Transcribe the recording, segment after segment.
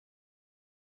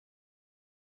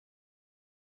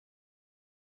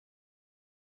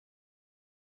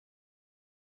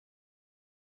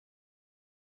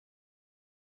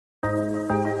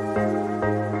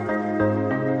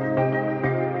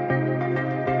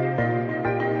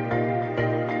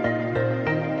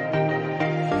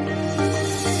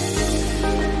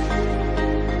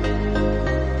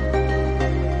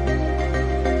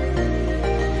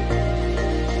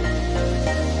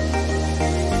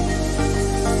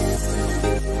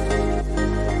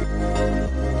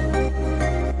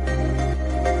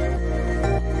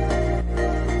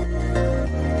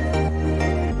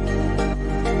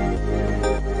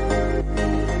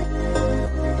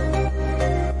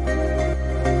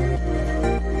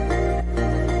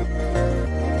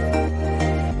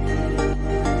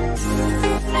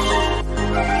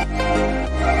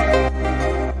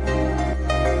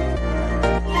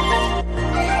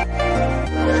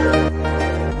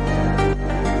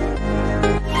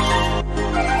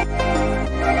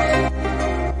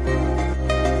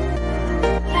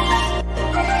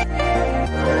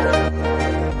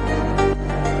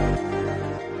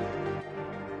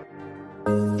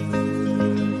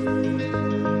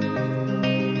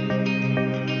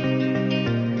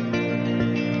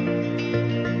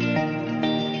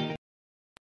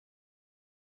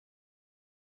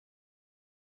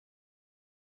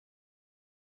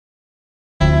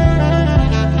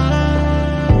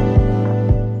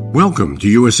Welcome to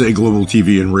USA Global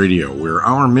TV and Radio, where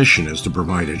our mission is to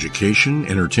provide education,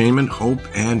 entertainment, hope,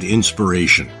 and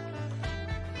inspiration.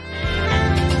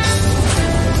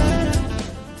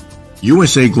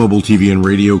 USA Global TV and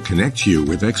Radio connects you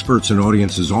with experts and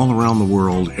audiences all around the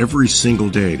world every single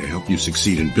day to help you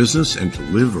succeed in business and to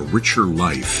live a richer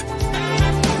life.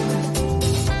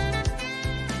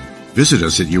 Visit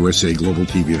us at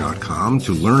usaglobaltv.com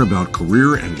to learn about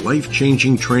career and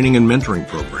life-changing training and mentoring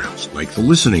programs like the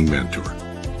Listening Mentor.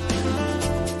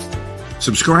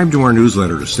 Subscribe to our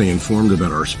newsletter to stay informed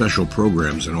about our special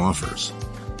programs and offers.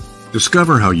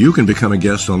 Discover how you can become a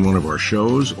guest on one of our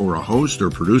shows or a host or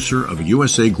producer of a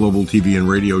USA Global TV and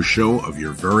Radio show of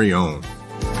your very own.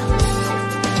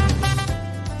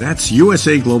 That's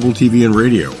USA Global TV and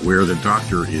Radio, where the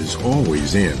doctor is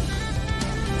always in.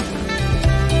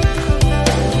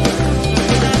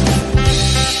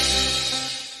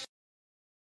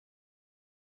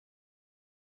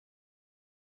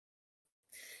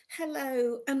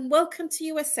 Hello and welcome to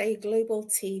USA Global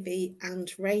TV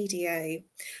and Radio.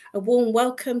 A warm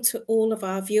welcome to all of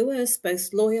our viewers,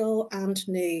 both loyal and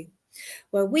new,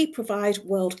 where we provide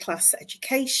world-class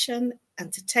education,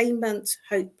 entertainment,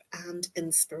 hope and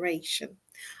inspiration.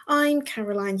 I'm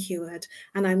Caroline Heward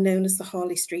and I'm known as the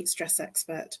Harley Street Stress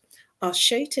Expert. Our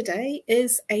show today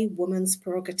is a woman's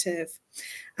prerogative,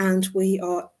 and we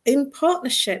are in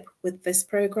partnership with this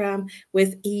program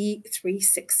with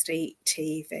E360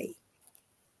 TV.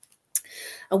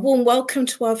 A warm welcome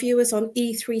to our viewers on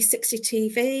E360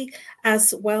 TV,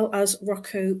 as well as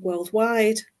ROKU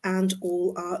worldwide, and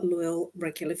all our loyal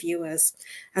regular viewers,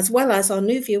 as well as our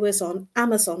new viewers on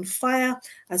Amazon Fire,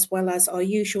 as well as our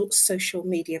usual social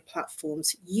media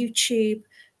platforms, YouTube,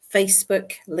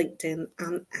 Facebook, LinkedIn,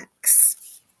 and X.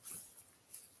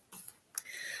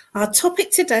 Our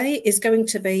topic today is going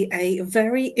to be a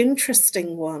very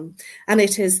interesting one, and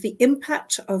it is the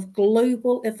impact of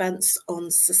global events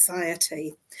on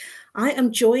society. I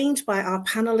am joined by our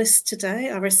panelists today,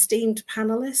 our esteemed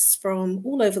panelists from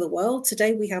all over the world.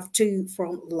 Today we have two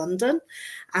from London,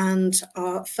 and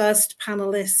our first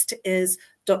panelist is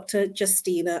Dr.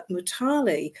 Justina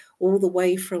MUTALE, all the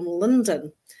way from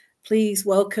London. Please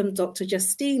welcome Dr.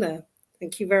 Justina.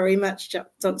 Thank you very much,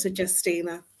 Dr.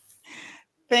 Justina.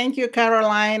 Thank you,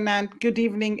 Caroline, and good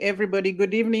evening, everybody.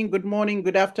 Good evening, good morning,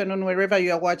 good afternoon, wherever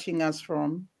you are watching us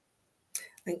from.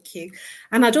 Thank you.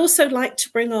 And I'd also like to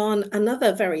bring on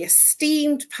another very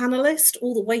esteemed panelist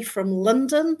all the way from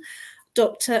London,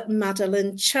 Dr.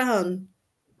 Madalenchan.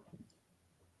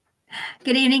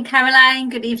 Good evening, Caroline.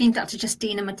 Good evening, Dr.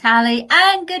 Justina MUTALE,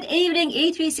 and good evening,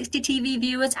 E360 TV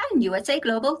viewers and USA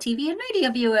Global TV and Radio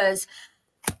viewers.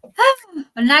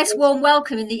 A nice warm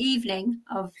welcome in the evening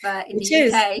in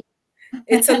the UK.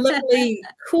 It's a lovely,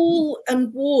 cool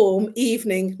and warm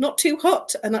evening, not too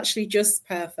hot and actually just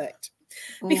perfect.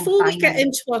 Before we get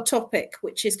into our topic,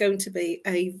 which is going to be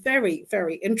a very,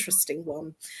 very interesting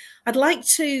one, I'd like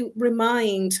to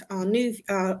remind our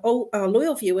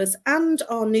loyal viewers and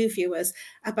our new viewers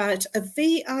about a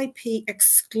VIP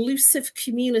exclusive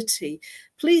community.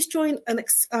 Please join an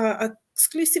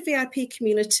exclusive VIP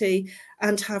community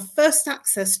and have first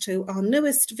access to our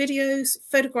newest videos,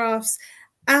 photographs,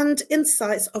 and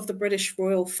insights of the British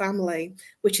royal family,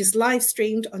 which is live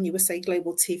streamed on USA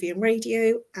Global TV and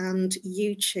Radio and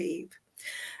YouTube.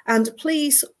 And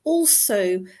please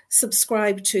also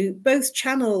subscribe to both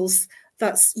channels,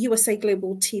 that's USA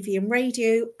Global TV and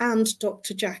Radio and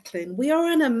Dr. Jacalyn. We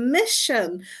are on a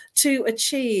mission to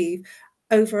achieve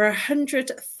over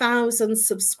 100,000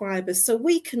 subscribers so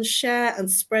we can share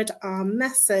and spread our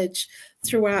message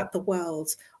throughout the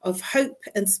world of hope,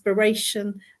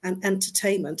 inspiration, and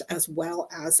entertainment, as well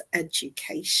as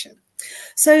education.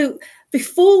 So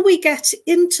before we get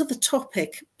into the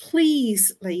topic,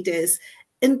 please, ladies,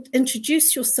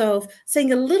 introduce yourself,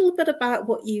 saying a little bit about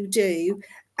what you do,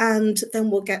 and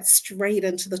then we'll get straight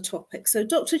into the topic. So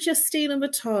Dr. Justina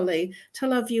MUTALE,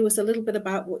 tell our viewers a little bit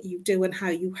about what you do and how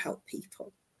you help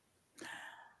people.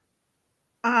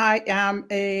 I am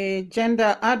a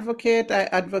gender advocate. I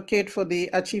advocate for the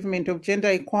achievement of gender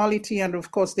equality and,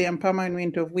 of course, the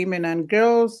empowerment of women and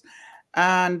girls,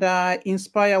 and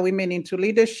inspire women into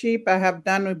leadership. I have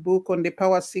done a book on the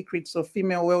power secrets of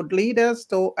female world leaders.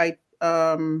 So I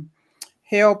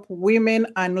help women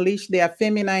unleash their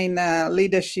feminine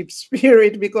leadership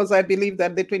spirit, because I believe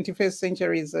that the 21st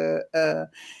century is a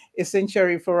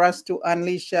century for us to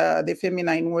unleash the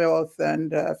feminine wealth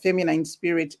and feminine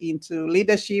spirit into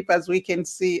leadership. As we can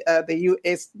see, the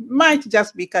US might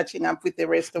just be catching up with the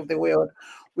rest of the world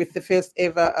with the first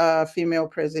ever female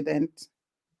president.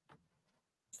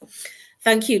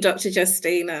 Thank you, Dr.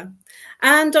 Justina.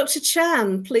 And Dr.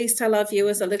 Chan, please tell our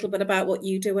viewers a little bit about what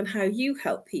you do and how you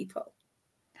help people.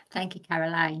 Thank you,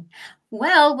 Caroline.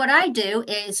 Well, what I do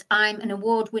is I'm an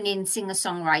award-winning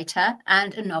singer-songwriter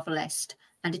and a novelist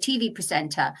and a TV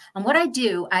presenter. And what I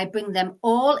do, I bring them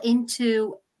all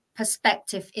into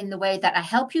perspective in the way that I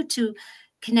help you to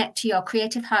connect to your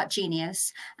creative heart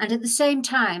genius. And at the same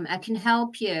time, I can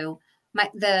help you,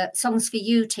 the Songs for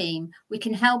You team, we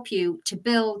can help you to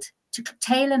build, to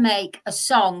tailor-make a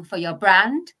song for your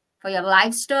brand, for your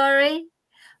life story,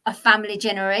 a family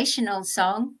generational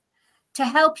song, to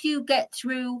help you get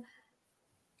through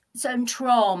some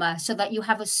trauma so that you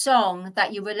have a song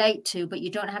that you relate to, but you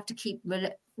don't have to keep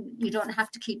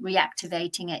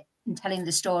reactivating it and telling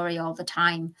the story all the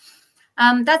time.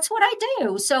 That's what I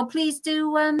do. So please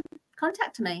do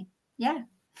contact me. Yeah.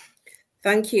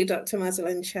 Thank you, Dr.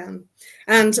 Madalenchan.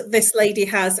 And this lady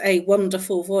has a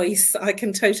wonderful voice. I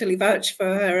can totally vouch for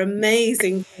her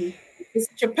amazing voice. It's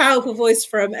such a powerful voice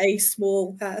from a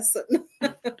small person.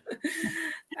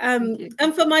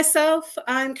 And for myself,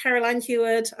 I'm Caroline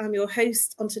Heward. I'm your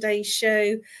host on today's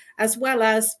show, as well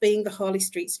as being the Harley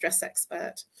Street stress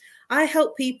expert. I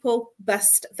help people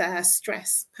bust their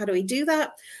stress. How do we do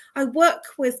that? I work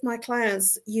with my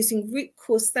clients using root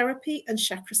cause therapy and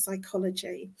chakra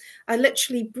psychology. I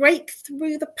literally break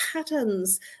through the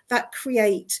patterns that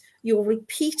create your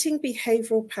repeating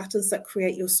behavioral patterns that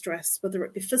create your stress, whether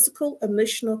it be physical,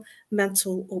 emotional,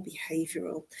 mental, or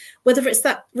behavioral. Whether it's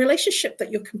that relationship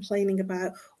that you're complaining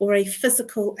about or a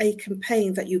physical ache and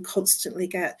pain that you constantly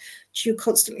get. Do you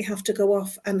constantly have to go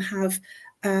off and have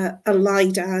a lie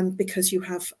down because you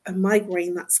have a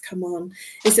migraine that's come on?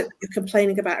 Is it you're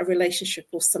complaining about a relationship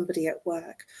or somebody at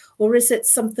work? Or is it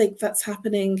something that's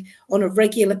happening on a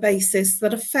regular basis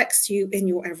that affects you in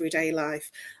your everyday life?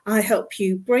 I help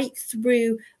you break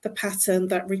through the pattern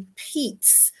that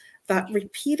repeats, that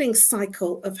repeating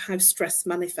cycle of how stress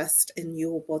manifests in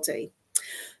your body.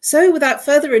 So without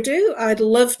further ado, I'd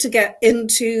love to get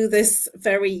into this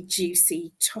very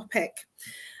juicy topic.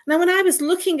 Now, when I was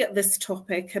looking at this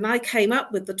topic, and I came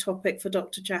up with the topic for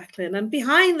Dr. Jacalyn, and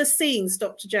behind the scenes,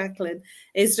 Dr. Jacalyn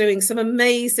is doing some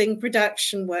amazing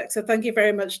production work. So thank you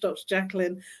very much, Dr.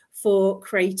 Jacalyn, for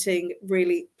creating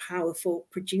really powerful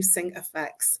producing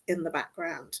effects in the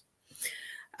background.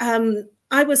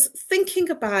 I was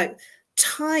thinking about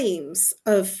times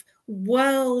of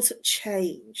world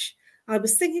change. I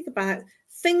was thinking about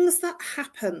things that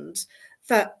happened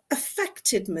that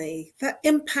affected me, that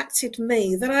impacted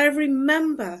me, that I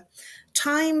remember,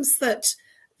 times that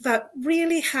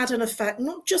really had an effect,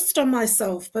 not just on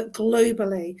myself, but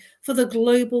globally, for the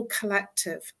global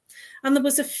collective. And there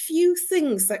was a few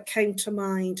things that came to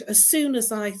mind as soon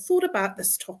as I thought about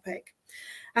this topic.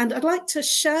 And I'd like to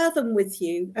share them with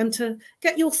you and to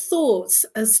get your thoughts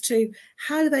as to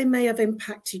how they may have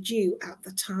impacted you at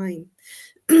the time.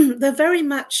 They're very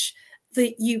much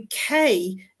the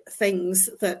UK things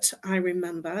that I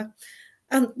remember.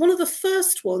 And one of the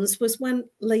first ones was when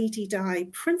Lady Di,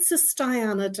 Princess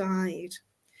Diana, died.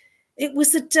 It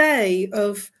was a day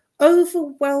of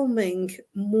overwhelming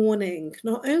mourning,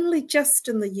 not only just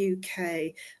in the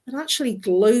UK, but actually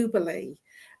globally.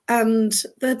 And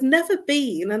there'd never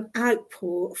been an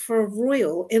outpour for a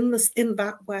royal in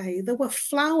that way. There were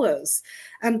flowers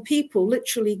and people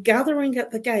literally gathering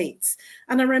at the gates.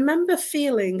 And I remember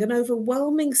feeling an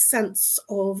overwhelming sense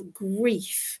of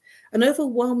grief, an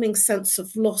overwhelming sense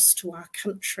of loss to our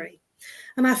country.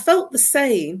 And I felt the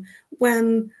same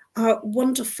when our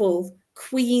wonderful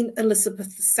Queen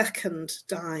Elizabeth II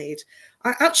died.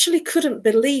 I actually couldn't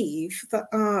believe that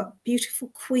our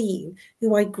beautiful Queen,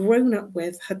 who I'd grown up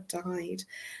with, had died.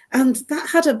 And that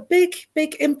had a big,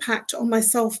 big impact on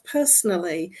myself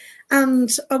personally.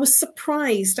 And I was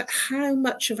surprised at how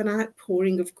much of an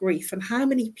outpouring of grief and how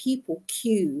many people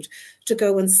queued to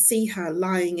go and see her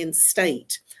lying in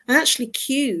state. I actually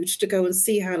queued to go and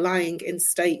see her lying in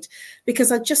state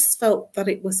because I just felt that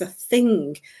it was a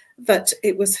thing, that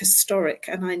it was historic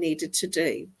and I needed to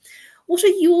do. What are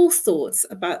your thoughts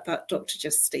about that, Dr.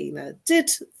 Justina? Did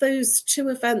those two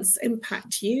events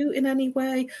impact you in any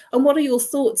way? And what are your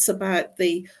thoughts about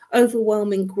the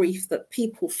overwhelming grief that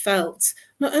people felt,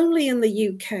 not only in the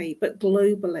UK, but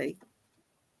globally?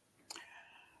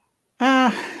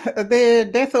 The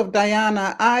death of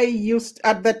Diana,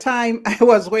 at the time, I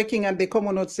was working at the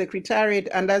Commonwealth Secretariat,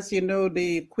 and as you know,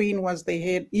 the Queen was the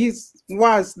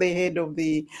head of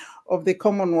the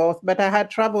Commonwealth, but I had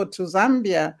traveled to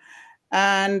Zambia.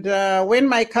 And when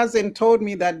my cousin told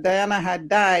me that Diana had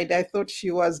died, I thought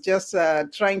she was just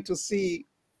trying to see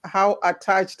how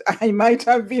attached I might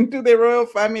have been to the royal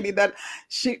family, that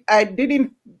I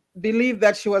didn't believed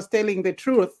that she was telling the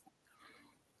truth.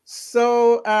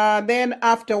 So then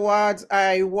afterwards,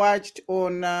 I watched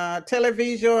on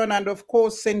television, and of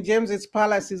course, St. James's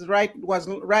Palace is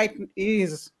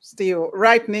still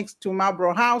right next to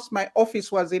Marlborough House. My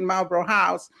office was in Marlborough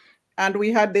House, and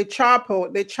we had the chapel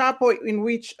in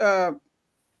which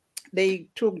they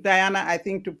took Diana, I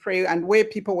think, to pray, and where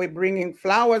people were bringing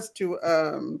flowers to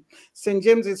St.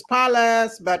 James's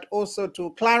Palace, but also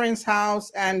to Clarence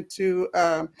House and to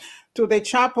the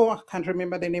chapel. I can't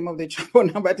remember the name of the chapel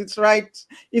now, but it's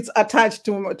attached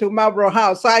to Marlborough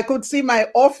House. So I could see my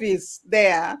office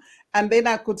there, and then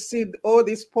I could see all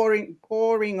this pouring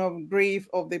of grief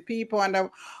of the people. And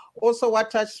also what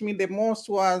touched me the most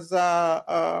was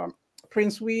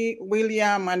Prince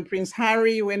William and Prince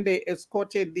Harry when they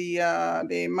escorted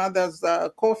the mother's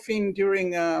coffin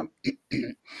during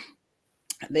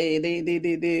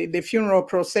the funeral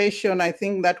procession. I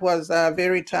think that was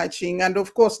very touching. And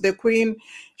of course, the Queen,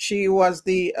 she was at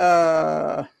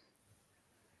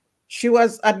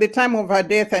the time of her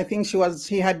death, I think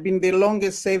she had been the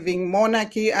longest serving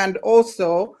monarchy, and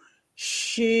also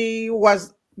she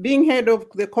was being head of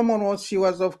the Commonwealth. She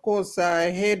was, of course,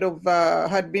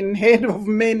 had been head of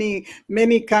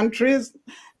many countries,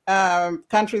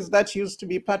 countries that used to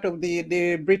be part of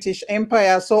the British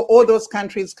Empire. So all those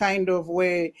countries kind of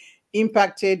were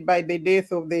impacted by the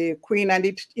death of the Queen, and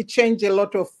it changed a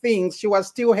lot of things. She was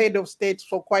still head of state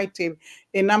for quite a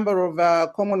number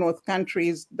of Commonwealth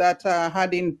countries that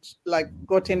hadn't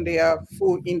gotten their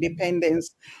full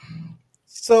independence.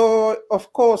 So,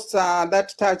 of course,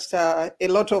 that touched a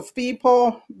lot of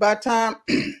people, but there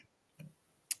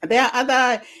are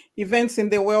other events in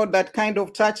the world that kind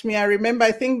of touched me. I remember,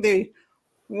 I think the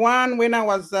one when I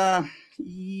was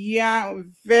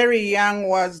very young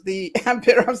was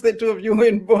perhaps the two of you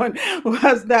weren't born,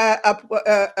 was the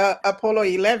Apollo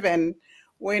 11,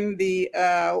 when the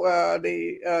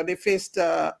first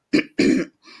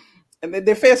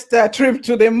the first trip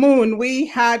to the moon.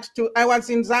 I was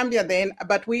in Zambia then,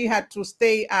 but we had to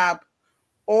stay up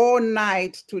all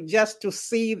night just to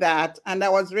see that. And I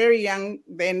was very young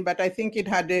then, but I think it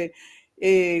had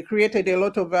created a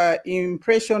lot of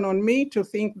impression on me to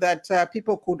think that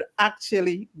people could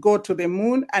actually go to the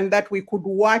moon and that we could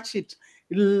watch it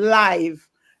live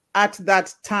at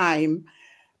that time.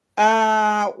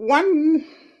 One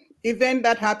event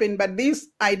that happened, but this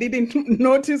I didn't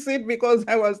notice it because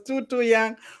I was too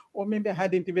young, or maybe I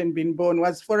hadn't even been born,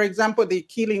 was, for example, the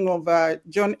killing of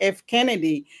John F.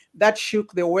 Kennedy. That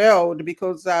shook the world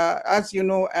because, as you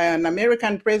know, an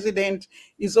American president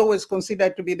is always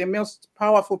considered to be the most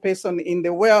powerful person in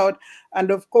the world. And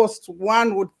of course,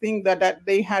 one would think that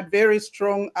they had very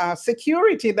strong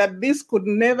security, that this could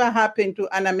never happen to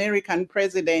an American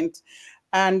president.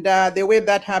 And the way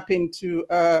that happened to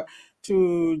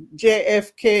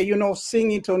JFK, you know,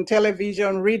 seeing it on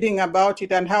television, reading about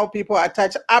it, and how people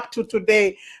attach up to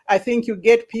today. I think you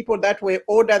get people that were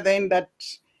older then that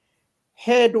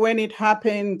heard when it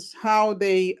happened, how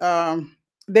they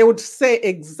would say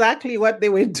exactly what they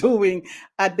were doing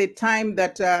at the time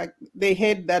that they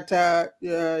heard that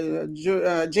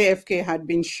JFK had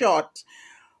been shot.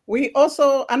 We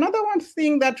also, another one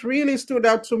thing that really stood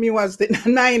out to me was the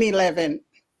 9/11.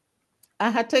 I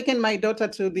had taken my daughter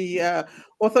to the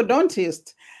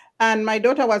orthodontist, and my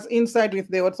daughter was inside with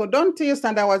the orthodontist,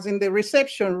 and I was in the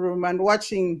reception room and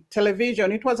watching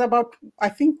television. It was about, I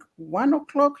think, 1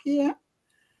 o'clock here.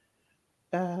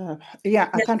 Yeah,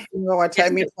 I can't remember what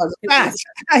time it was.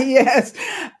 Yes.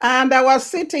 And I was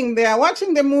sitting there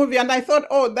watching the movie, and I thought,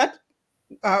 oh,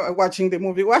 watching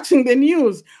the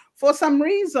news. For some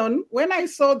reason, when I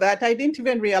saw that, I didn't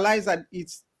even realize that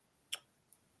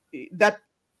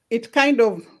it kind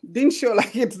of didn't show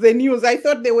like it's the news. I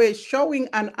thought they were showing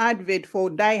an advert for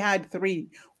Die Hard 3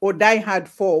 or Die Hard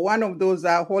 4, one of those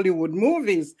Hollywood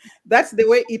movies. That's the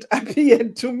way it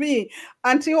appeared to me,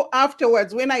 until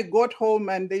afterwards when I got home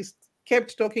and they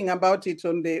kept talking about it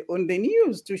on the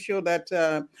news to show that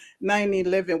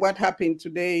 9/11, what happened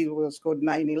today was called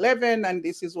 9/11, and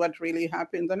this is what really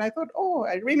happened. And I thought, oh,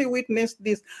 I really witnessed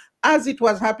this as it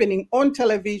was happening on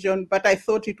television, but I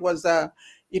thought it was a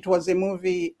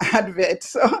movie advert.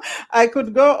 So I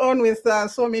could go on with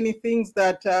so many things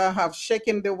that have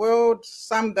shaken the world,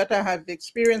 some that I have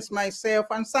experienced myself,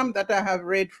 and some that I have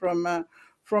read from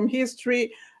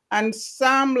history, and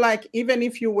some, like, even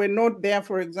if you were not there,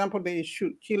 for example, the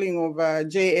killing of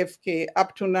JFK,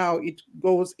 up to now, it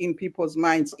goes in people's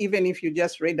minds, even if you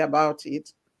just read about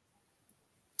it.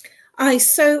 I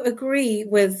so agree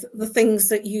with the things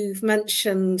that you've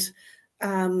mentioned,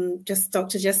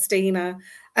 Dr. Justina.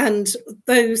 And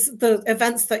the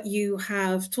events that you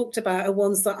have talked about are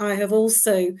ones that I have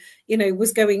also,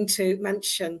 was going to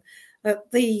mention.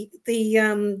 The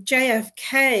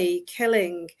JFK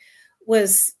killing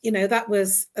was, that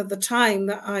was at the time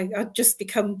that I'd just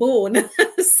become born.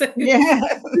 So, yeah.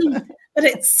 But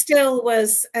it still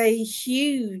was a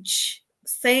huge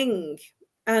thing.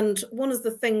 And one of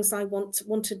the things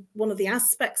one of the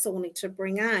aspects I wanted to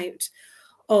bring out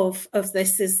of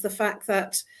this is the fact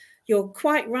that you're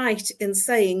quite right in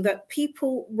saying that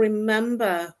people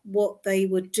remember what they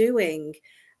were doing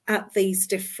at these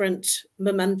different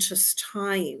momentous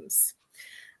times.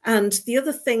 And the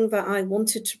other thing that I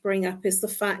wanted to bring up is the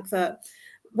fact that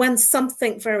when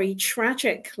something very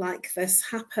tragic like this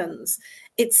happens,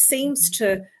 it seems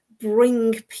to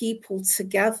bring people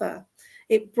together.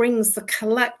 It brings the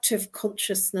collective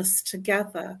consciousness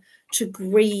together to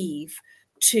grieve,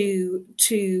 to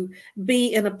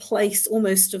be in a place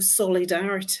almost of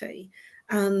solidarity,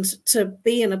 and to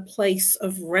be in a place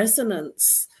of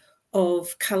resonance,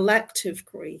 of collective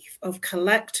grief, of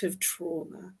collective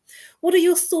trauma. What are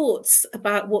your thoughts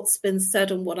about what's been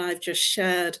said and what I've just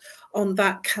shared on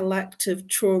that collective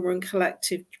trauma and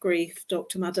collective grief,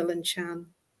 Dr. Madalenchan?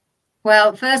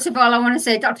 Well, first of all, I want to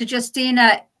say, Dr.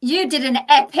 Justina, you did an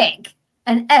epic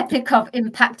of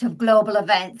impact of global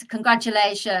events.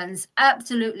 Congratulations.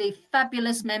 Absolutely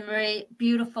fabulous memory,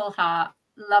 beautiful heart.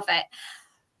 Love it.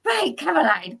 Right,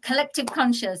 Caroline, collective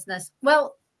consciousness.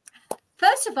 Well,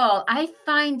 first of all, I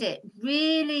find it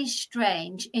really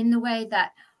strange in the way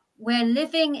that we're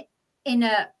living in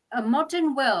a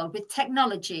modern world with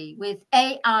technology, with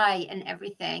AI and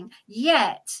everything,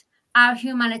 yet our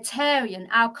humanitarian,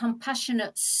 our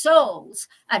compassionate souls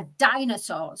are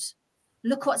dinosaurs.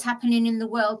 Look what's happening in the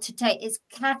world today. It's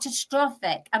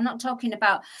catastrophic. I'm not talking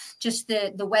about just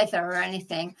the weather or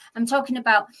anything. I'm talking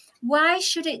about, why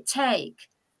should it take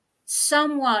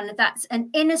someone that's an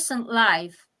innocent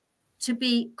life to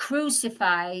be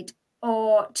crucified,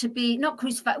 or to be not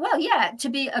crucified, well, yeah, to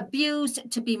be abused,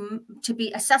 to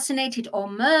be assassinated or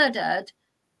murdered,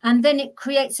 and then it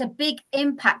creates a big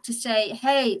impact to say,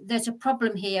 hey, there's a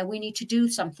problem here, we need to do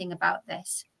something about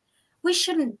this. We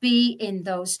shouldn't be in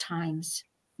those times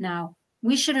now.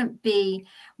 We shouldn't be.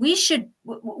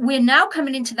 We're now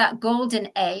coming into that golden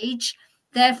age.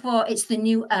 Therefore, it's the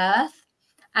new earth.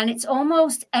 And it's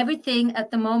almost everything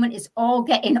at the moment is all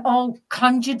getting all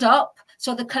conjured up.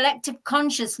 So the collective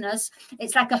consciousness,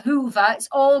 it's like a Hoover. It's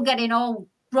all getting all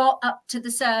brought up to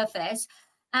the surface.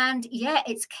 And yeah,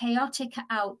 it's chaotic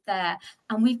out there.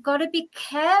 And we've got to be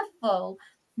careful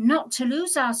not to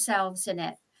lose ourselves in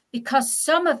it, because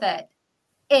some of it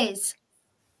is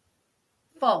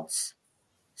false.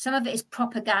 Some of it is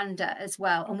propaganda as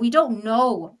well. And we don't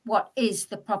know what is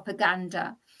the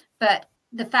propaganda. But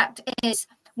the fact is,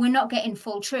 we're not getting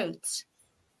full truths.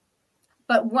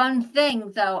 But one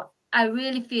thing, though, I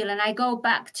really feel, and I go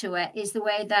back to it, is the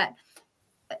way that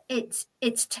it's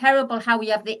terrible how we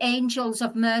have the angels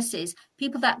of mercies,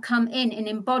 people that come in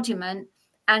embodiment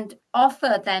and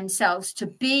offer themselves to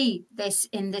be this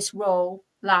in this role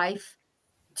life,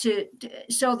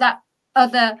 so that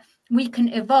we can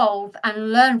evolve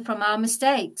and learn from our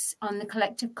mistakes on the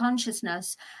collective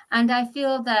consciousness. And I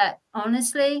feel that,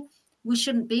 honestly, we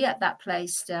shouldn't be at that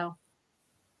place still.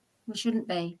 We shouldn't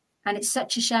be. And it's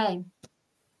such a shame.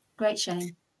 Great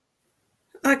shame.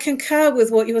 I concur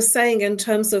with what you were saying in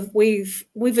terms of we've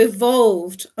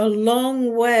evolved a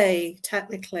long way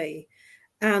technically,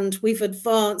 and we've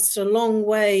advanced a long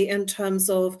way in terms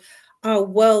of our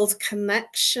world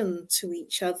connection to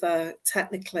each other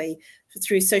technically,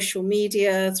 through social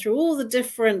media, through all the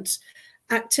different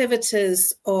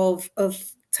activities of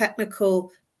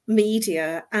technical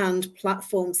media and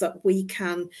platforms that we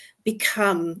can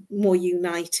become more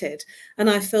united. And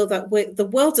I feel that the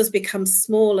world has become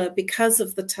smaller because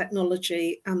of the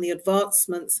technology and the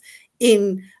advancements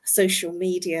in social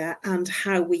media and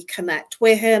how we connect.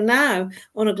 We're here now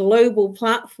on a global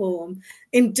platform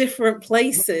in different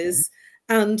places.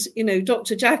 And, you know,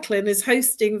 Dr. Jacalyn is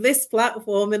hosting this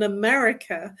platform in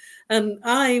America, and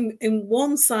I'm in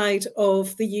one side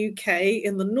of the UK,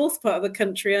 in the north part of the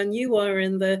country, and you are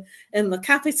in the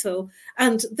capital.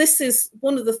 And this is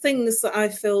one of the things that I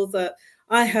feel that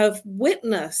I have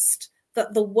witnessed,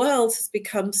 that the world has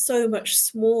become so much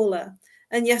smaller.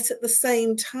 And yet at the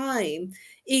same time,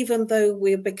 even though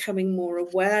we're becoming more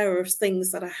aware of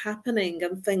things that are happening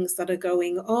and things that are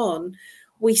going on,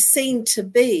 we seem to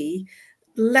be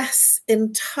less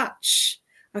in touch.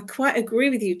 I quite agree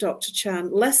with you, Dr.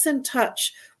 Chan, less in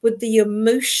touch with the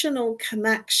emotional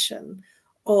connection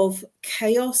of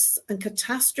chaos and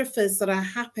catastrophes that are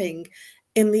happening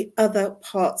in the other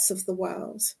parts of the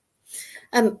world.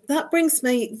 And that brings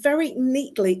me very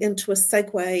neatly into a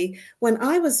segue. When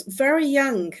I was very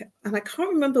young, and I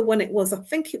can't remember when it was, I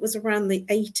think it was around the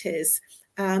 80s,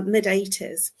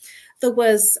 mid-80s, there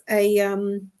was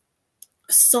a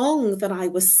song that I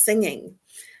was singing,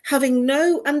 having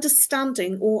no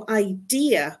understanding or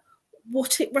idea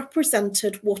what it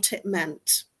represented, what it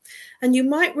meant. And you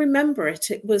might remember it.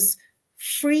 It was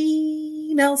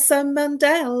Free Nelson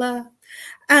Mandela.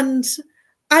 And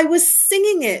I was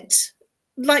singing it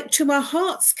like to my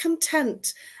heart's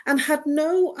content and had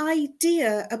no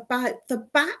idea about the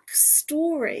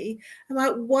backstory,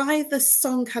 about why the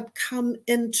song had come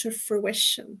into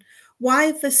fruition,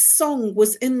 why the song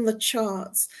was in the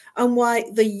charts, and why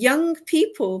the young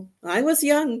people, I was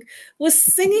young, was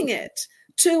singing it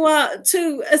to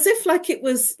as if like it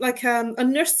was like a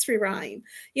nursery rhyme.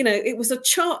 You know, it was a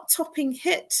chart-topping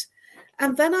hit.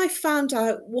 And then I found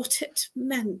out what it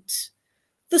meant,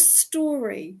 the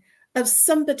story of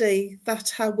somebody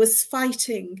that was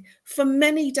fighting for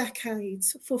many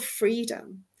decades for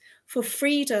freedom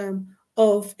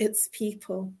of its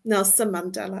people, Nelson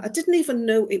Mandela. I didn't even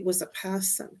know it was a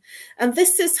person. And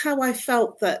this is how I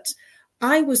felt that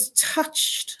I was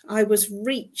touched, I was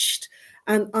reached,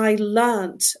 and I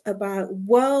learned about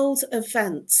world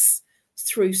events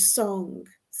through song,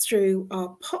 through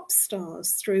our pop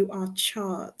stars, through our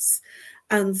charts,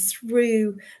 and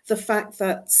through the fact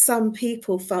that some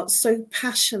people felt so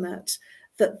passionate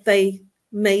that they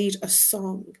made a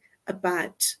song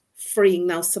about freeing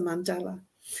Nelson Mandela.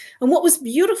 And what was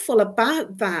beautiful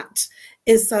about that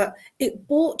is that it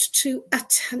brought to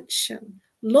attention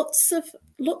lots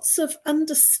of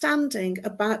understanding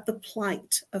about the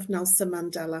plight of Nelson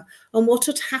Mandela and what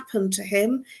had happened to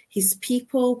him, his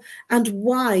people, and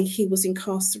why he was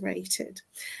incarcerated.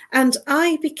 And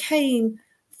I became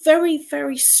very,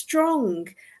 very strong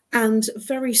and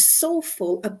very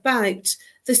soulful about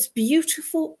this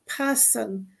beautiful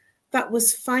person that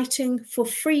was fighting for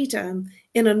freedom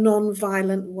in a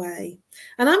non-violent way.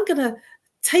 And I'm going to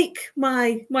take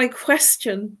my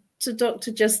question to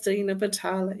Dr. Justina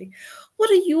MUTALE. What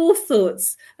are your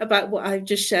thoughts about what I've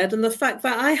just shared and the fact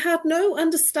that I had no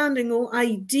understanding or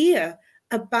idea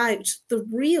about the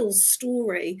real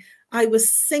story I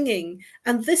was singing?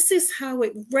 And this is how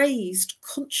it raised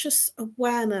conscious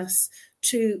awareness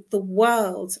to the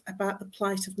world about the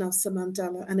plight of Nelson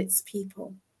Mandela and its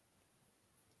people.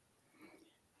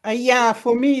 Yeah,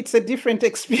 for me, it's a different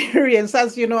experience.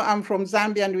 As you know, I'm from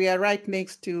Zambia and we are right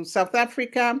next to South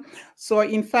Africa. So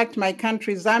in fact, my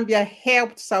country, Zambia,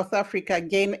 helped South Africa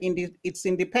gain its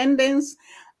independence.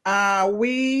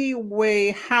 We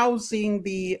were housing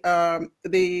the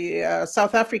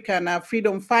South African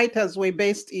freedom fighters were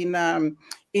based in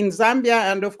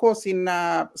Zambia. And of course,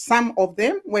 some of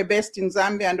them were based in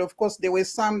Zambia. And of course, there were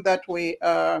some that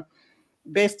were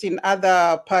based in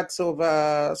other parts of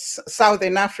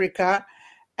Southern Africa.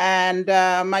 And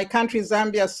my country,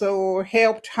 Zambia, so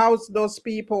helped house those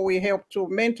people. We helped to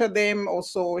mentor them,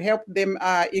 also helped them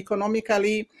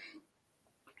economically,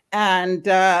 and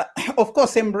of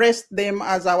course, embraced them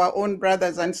as our own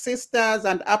brothers and sisters.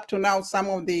 And up to now, some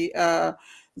of the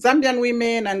Zambian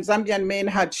women and Zambian men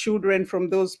had children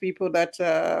from those people that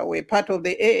were part of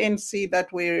the ANC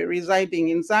that were residing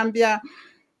in Zambia.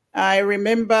 I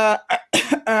remember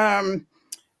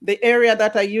the area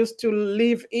that I used to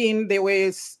live in, there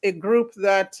was a group of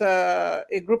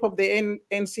the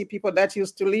NC people that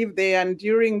used to live there. And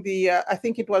during the, I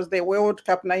think it was the World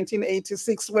Cup,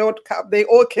 1986 World Cup, they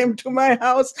all came to my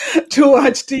house to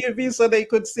watch TV so they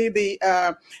could see the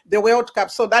World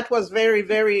Cup. So that was very,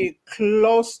 very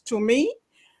close to me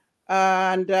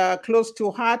and close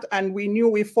to heart. And we knew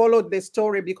we followed the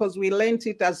story because we learned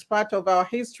it as part of our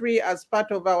history, as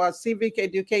part of our civic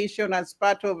education, as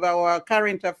part of our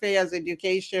current affairs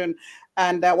education,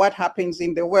 and what happens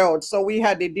in the world. So we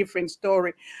had a different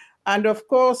story. And of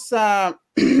course, by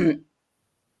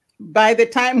the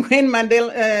time when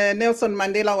Nelson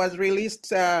Mandela was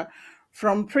released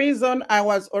from prison, I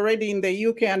was already in the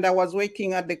UK and I was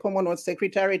working at the Commonwealth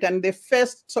Secretariat. And the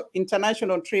first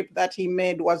international trip that he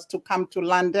made was to come to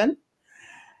London.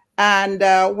 And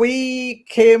he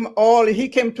came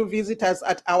to visit us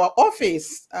at our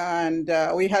office. And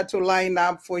we had to line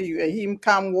up for him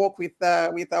come walk with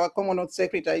our Commonwealth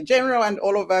Secretary General and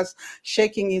all of us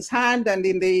shaking his hand. And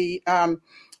in the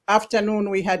afternoon,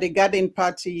 we had a garden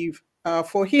party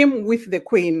for him with the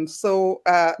Queen. So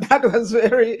that was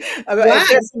very wow.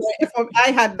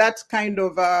 I had that kind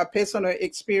of personal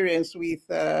experience with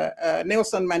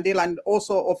Nelson Mandela, and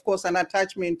also, of course, an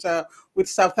attachment with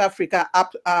South Africa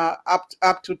up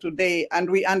to today. And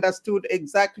we understood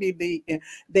exactly the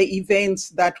events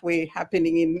that were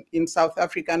happening in South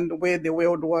Africa and where the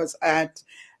world was at,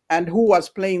 and who was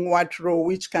playing what role,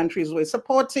 which countries were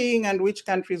supporting and which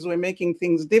countries were making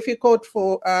things difficult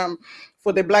for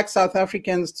the Black South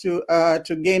Africans to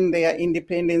gain their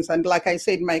independence. And like I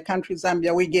said, my country,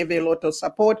 Zambia, we gave a lot of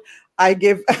support. I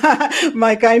gave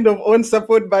my kind of own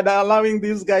support by allowing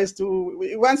these guys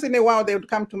to, once in a while, they would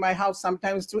come to my house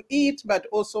sometimes to eat, but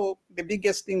also the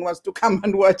biggest thing was to come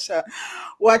and watch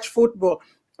football.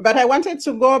 But I wanted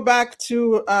to go back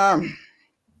to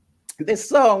the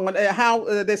song,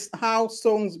 how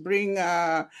songs bring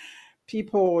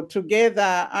people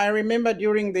together. I remember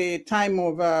during the time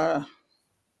of, I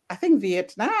think,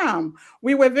 Vietnam.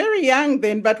 We were very young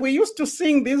then, but we used to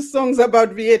sing these songs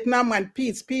about Vietnam and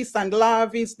peace. Peace and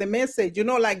love is the message, you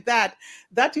know, like that.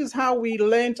 That is how we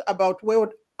learned about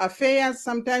world affairs,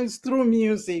 sometimes through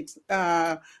music,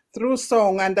 through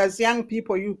song. And as young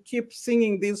people, you keep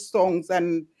singing these songs,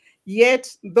 and yet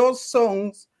those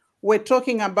songs were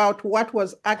talking about what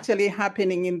was actually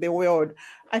happening in the world.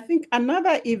 I think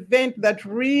another event that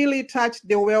really touched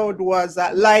the world was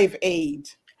Live Aid.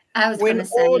 When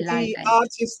all the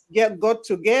artists got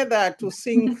together to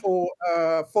sing for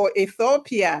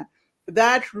Ethiopia,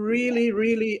 that really,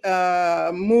 really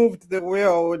moved the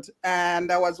world.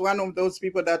 And I was one of those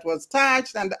people that was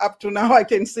touched. And up to now, I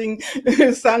can sing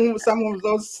some of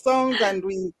those songs, and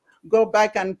we go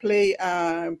back and play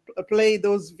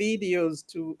those videos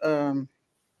to,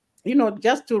 you know,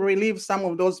 just to relive some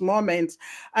of those moments.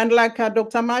 And like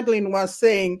Dr. Madalene was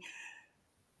saying,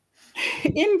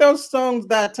 in those songs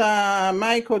that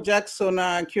Michael Jackson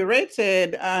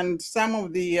curated, and some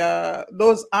of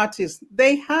those artists,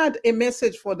 they had a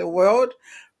message for the world,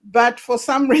 but for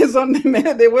some reason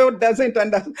the world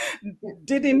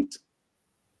didn't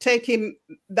take in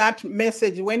that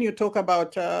message when you talk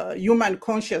about human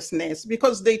consciousness,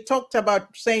 because they talked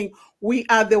about saying, we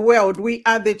are the world, we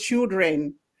are the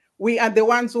children, we are the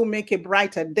ones who make a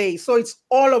brighter day. So it's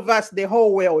all of us, the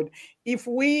whole world. If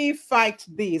we fight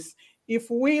this, if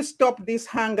we stop this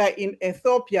hunger in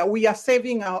Ethiopia, we are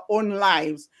saving our own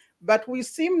lives. But we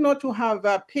seem not to have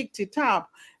picked it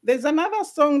up. There's another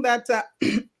song that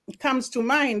comes to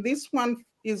mind. This one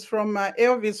is from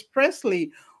Elvis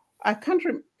Presley. I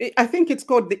think it's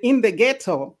called In the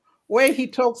Ghetto, where he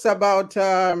talks about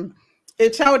a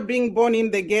child being born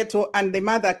in the ghetto and the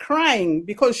mother crying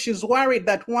because she's worried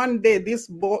that one day this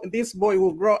boy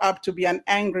will grow up to be an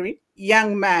angry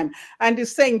young man. And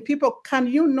he's saying, people, can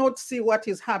you not see what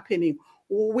is happening?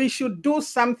 We should do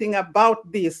something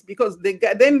about this, because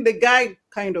then the guy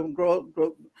kind of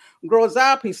grows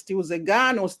up, he steals a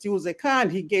gun or steals a car,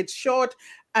 and he gets shot.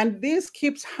 And this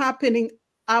keeps happening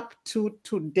up to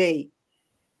today.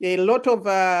 A lot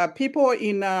of people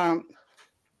in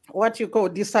what you call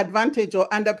disadvantaged or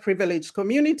underprivileged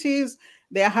communities,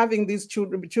 they are having these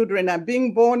children are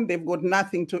being born, they've got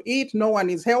nothing to eat, no one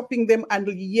is helping them, and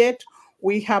yet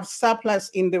we have surplus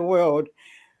in the world.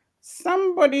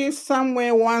 Somebody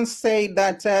somewhere once said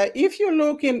that if you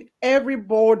look in every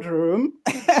boardroom,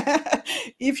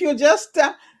 if you just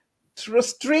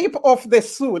strip off the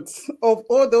suits of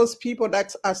all those people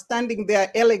that are standing there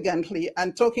elegantly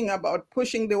and talking about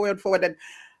pushing the world forward, and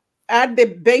at the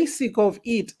basic of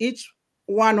it, each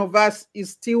one of us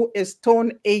is still a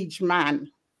Stone Age man.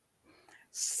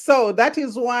 So that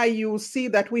is why you see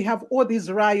that we have all these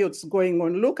riots going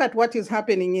on. Look at what is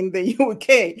happening in the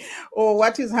UK, or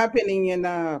what is happening in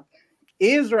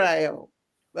Israel,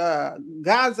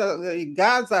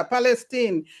 Gaza,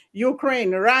 Palestine,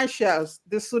 Ukraine, Russia,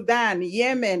 the Sudan,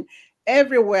 Yemen,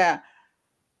 everywhere.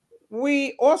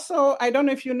 We also, I don't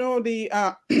know if you know the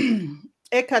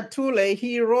Eckhart Tolle,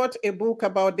 he wrote a book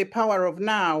about the power of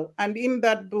now. And in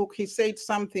that book, he said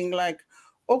something like,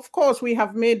 of course, we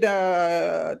have made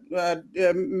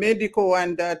medical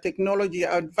and technology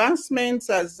advancements,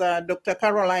 as Dr.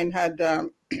 Caroline had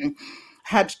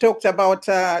talked about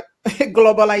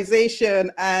globalization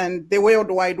and the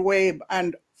World Wide Web,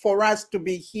 and for us to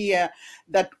be here,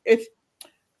 that if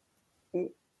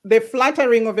the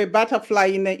fluttering of a butterfly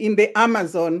in the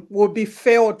Amazon will be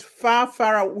felt far,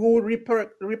 will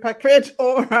repercolate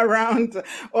all around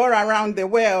the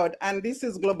world. And this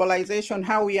is globalization,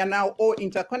 how we are now all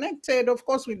interconnected. Of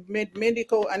course, we've made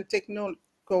medical and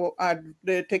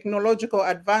the technological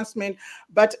advancement,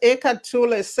 but Eckhart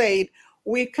Tolle said,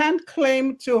 we can't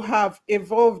claim to have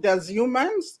evolved as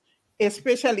humans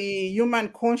especially human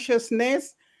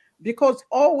consciousness, because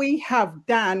all we have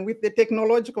done with the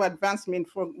technological advancement,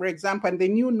 for example, and the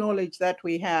new knowledge that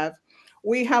we have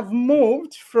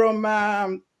moved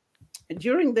from,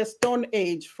 during the Stone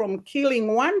Age, from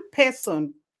killing one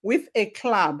person with a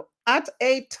club at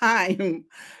a time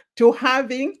to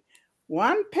having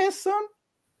one person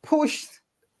push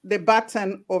the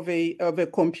button of a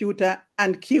computer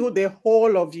and kill the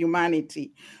whole of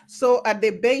humanity. So at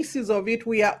the basis of it,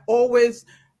 we are always,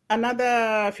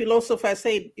 another philosopher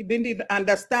said he didn't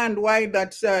understand why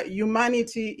that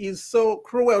humanity is so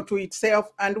cruel to itself,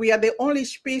 and we are the only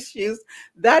species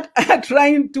that are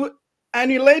trying to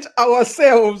annihilate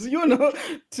ourselves, you know,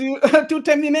 to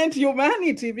terminate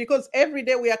humanity, because every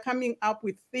day we are coming up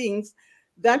with things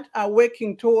that are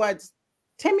working towards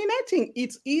terminating.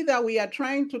 It's either we are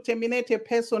trying to terminate a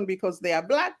person because they are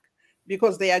Black,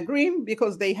 because they are green,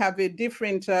 because they have a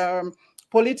different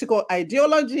political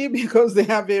ideology, because they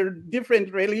have a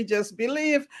different religious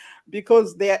belief,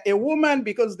 because they are a woman,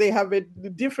 because they have a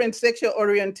different sexual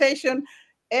orientation.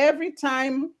 Every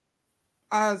time,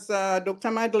 as Dr.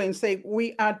 Madalene said,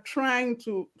 we are trying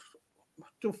to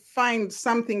find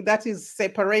something that is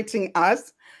separating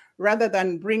us rather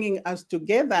than bringing us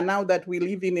together now that we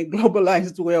live in a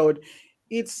globalized world.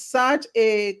 It's such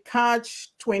a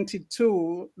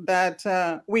catch-22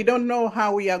 that we don't know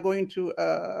how we are going to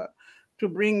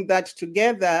bring that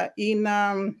together. In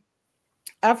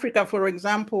Africa, for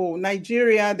example,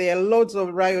 Nigeria, there are lots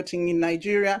of rioting in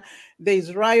Nigeria.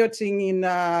 There's rioting in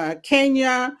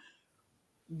Kenya.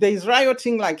 There's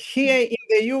rioting like here in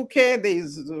the UK.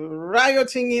 There's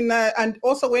rioting in, and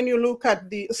also when you look at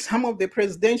some of the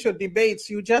presidential debates,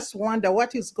 you just wonder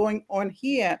what is going on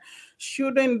here.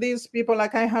 Shouldn't these people,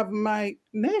 like I have my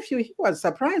nephew, he was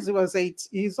surprised. He was 8,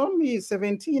 he's only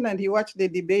 17, and he watched the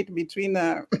debate between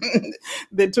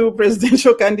the two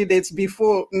presidential candidates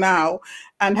before now,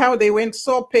 and how they went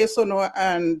so personal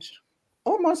and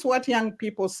almost what young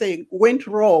people say, went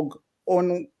rogue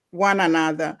on one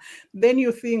another. Then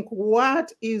you think,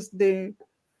 what is the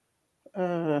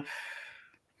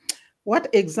what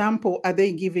example are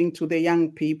they giving to the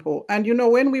young people? And you know,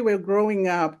 when we were growing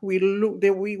up,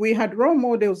 we had role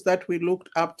models that we looked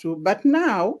up to, but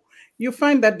now you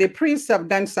find that the priests have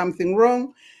done something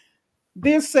wrong,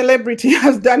 this celebrity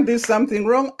has done this something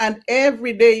wrong, and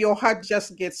every day your heart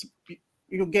just gets,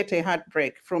 you get a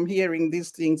heartbreak from hearing these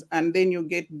things, and then you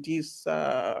get this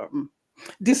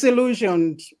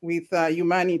disillusioned with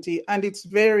humanity. And it's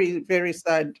very, very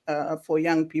sad for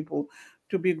young people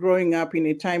to be growing up in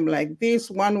a time like this.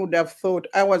 One would have thought,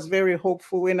 I was very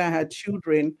hopeful when I had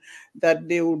children that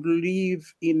they would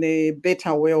live in a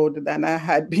better world than I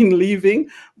had been living.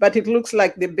 But it looks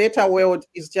like the better world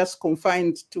is just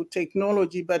confined to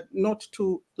technology, but not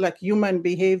to like human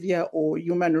behavior or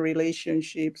human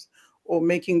relationships, or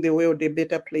making the world a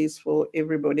better place for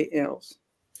everybody else.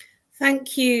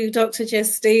 Thank you, Dr.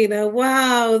 Justina.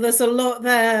 Wow, there's a lot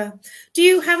there. Do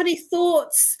you have any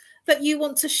thoughts that you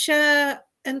want to share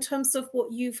in terms of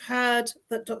what you've heard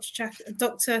that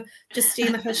Dr.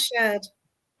 Justina has shared?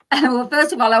 Well,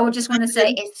 first of all, I would just want to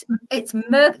say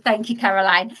thank you,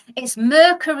 Caroline. It's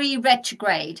Mercury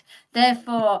retrograde.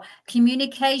 Therefore,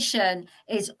 communication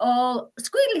is all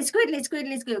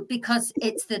squiddly, because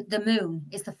it's the moon.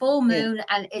 It's the full moon,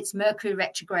 and it's Mercury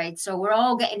retrograde. So we're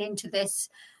all getting into this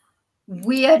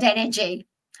weird energy.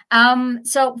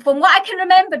 So from what I can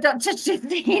remember, Dr.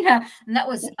 Justina, and that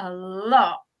was a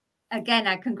lot. Again,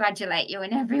 I congratulate you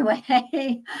in every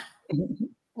way.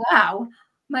 Wow.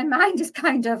 My mind is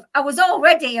kind of, I was all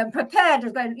ready and prepared,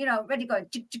 was going, you know, ready, going,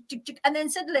 chick, chick, chick, chick. And then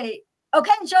suddenly,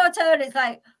 okay, it's your turn. It's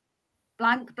like,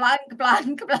 blank, blank,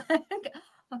 blank, blank.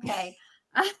 Okay.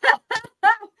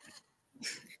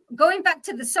 Going back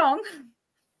to the song,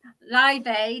 Live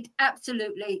Aid,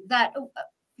 absolutely. That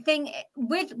thing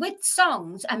with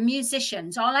songs and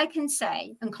musicians, all I can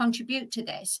say and contribute to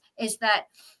this is that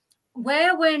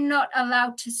where we're not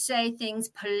allowed to say things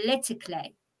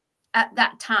politically at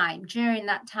that time, during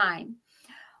that time,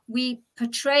 we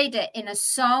portrayed it in a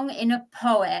song, in a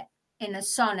poet, in a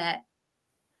sonnet,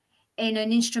 in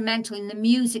an instrumental, in the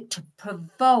music, to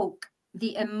provoke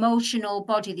the emotional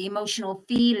body, the emotional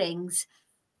feelings,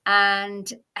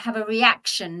 and have a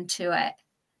reaction to it.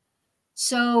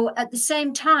 So at the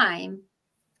same time,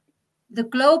 the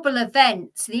global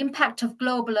events, the impact of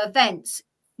global events,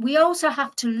 we also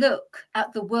have to look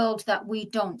at the world that we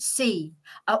don't see,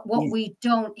 at what we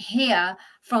don't hear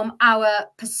from our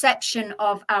perception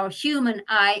of our human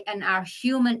eye and our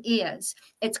human ears.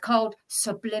 It's called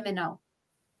subliminal,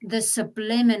 the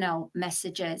subliminal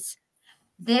messages.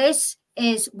 This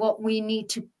is what we need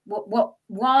to, what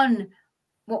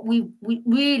what we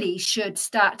really should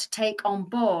start to take on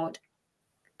board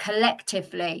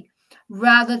collectively,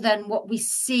 rather than what we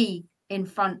see in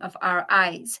front of our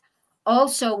eyes.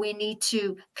 Also, we need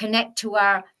to connect to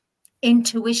our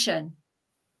intuition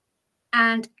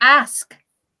and ask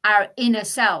our inner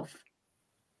self,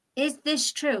 is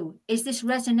this true? Is this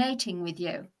resonating with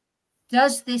you?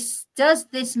 Does this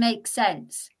make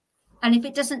sense? And if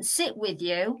it doesn't sit with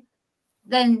you,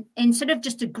 then instead of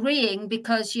just agreeing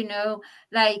because, you know,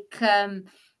 like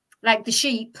the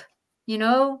sheep, you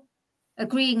know,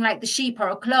 agreeing like the sheep or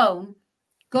a clone,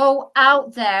 go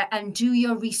out there and do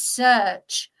your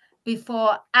research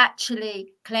before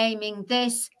actually claiming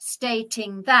this,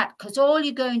 stating that, because all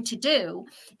you're going to do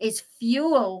is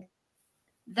fuel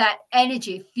that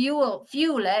energy, fuel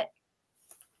it,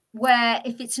 where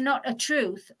if it's not a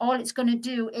truth, all it's going to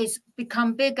do is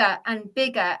become bigger and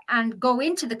bigger and go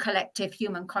into the collective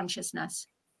human consciousness.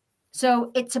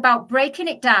 So it's about breaking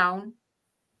it down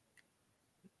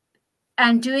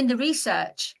and doing the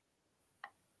research.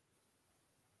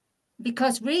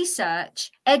 Because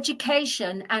research,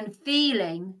 education, and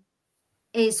feeling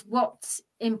is what's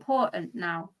important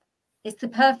now. It's the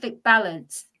perfect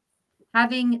balance.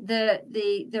 Having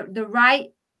the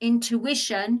right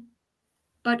intuition,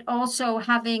 but also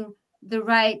having the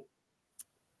right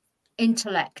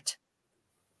intellect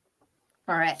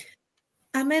for it.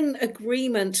 I'm in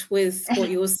agreement with what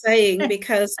you're saying,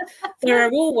 because there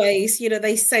are always, you know,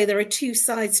 they say there are two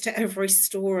sides to every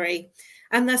story.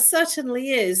 And there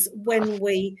certainly is when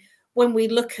we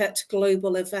look at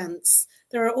global events.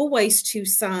 There are always two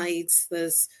sides.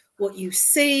 There's what you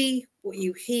see, what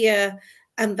you hear,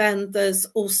 and then there's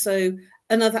also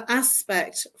another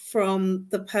aspect from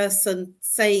the person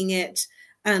saying it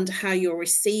and how you're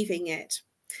receiving it.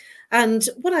 And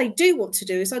what I do want to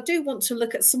do is I do want to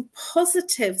look at some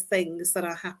positive things that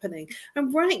are happening.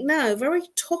 And right now, very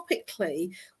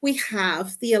topically, we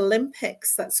have the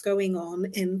Olympics that's going on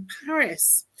in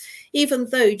Paris. Even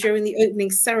though during the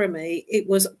opening ceremony, it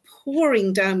was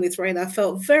pouring down with rain, I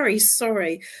felt very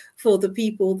sorry for the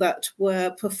people that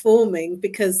were performing,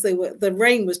 because the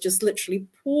rain was just literally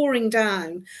pouring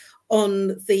down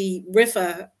on the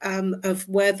river of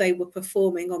where they were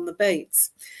performing on the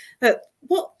Bates. But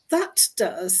what that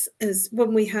does is,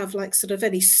 when we have like sort of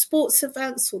any sports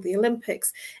events or the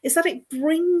Olympics, is that it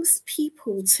brings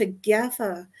people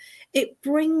together. It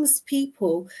brings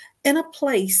people in a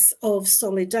place of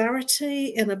solidarity,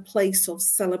 in a place of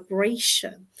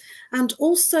celebration, and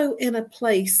also in a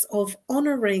place of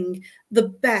honouring the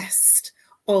best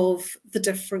of the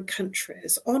different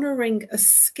countries, honouring a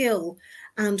skill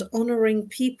and honouring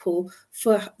people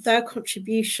for their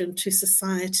contribution to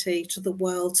society, to the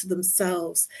world, to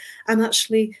themselves, and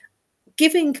actually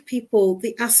giving people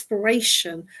the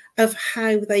aspiration of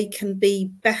how they can be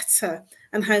better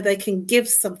and how they can give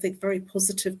something very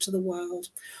positive to the world.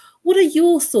 What are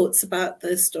your thoughts about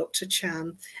this, Dr.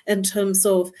 Chan, in terms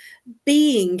of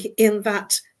being in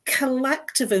that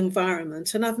collective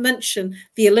environment? And I've mentioned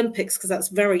the Olympics because that's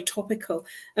very topical,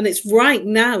 and it's right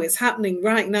now, it's happening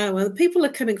right now, and people are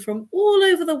coming from all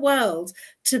over the world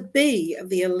to be at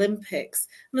the Olympics.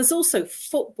 And there's also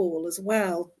football as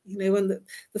well, you know. And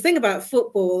the thing about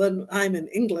football, and I'm in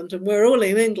England and we're all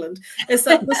in England, is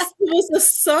that there was a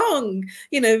song,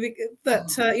 you know,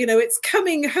 that you know, it's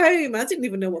coming home. I didn't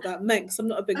even know what that meant because I'm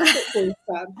not a big football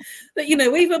fan, but you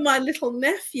know, even my little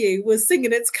nephew was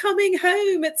singing, it's coming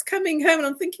home, it's coming home. And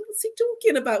I'm thinking, what's he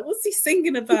talking about? What's he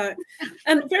singing about?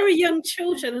 And very young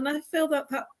children. And I feel that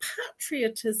that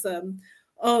patriotism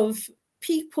of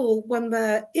people when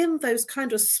they're in those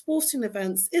kind of sporting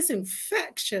events is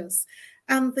infectious,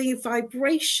 and the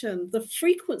vibration, the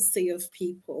frequency of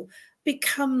people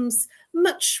becomes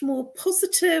much more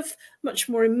positive, much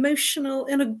more emotional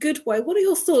in a good way. What are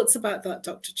your thoughts about that,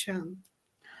 Dr. Chan?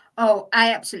 Oh,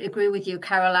 I absolutely agree with you,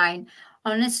 Caroline.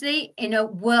 Honestly, in a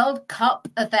World Cup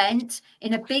event,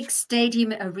 in a big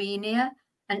stadium arena,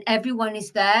 and everyone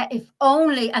is there, if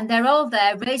only, and they're all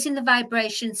there raising the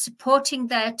vibration, supporting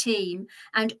their team,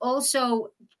 and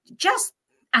also just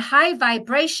a high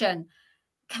vibration.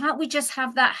 Can't we just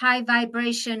have that high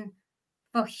vibration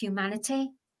for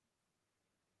humanity?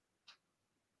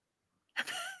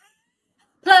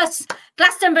 Plus,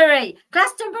 Glastonbury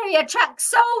attracts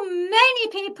so many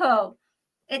people.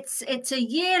 It's a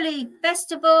yearly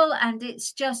festival, and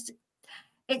it's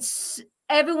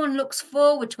everyone looks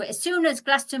forward to it. As soon as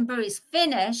Glastonbury is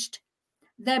finished,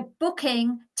 they're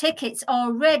booking tickets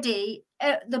already.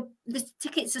 The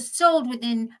tickets are sold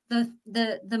within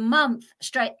the month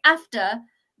straight after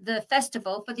the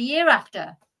festival for the year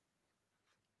after.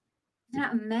 Isn't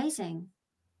that amazing?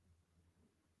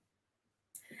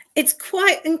 It's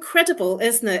quite incredible,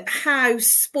 isn't it, how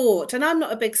sport, and I'm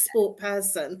not a big sport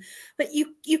person, but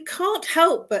you can't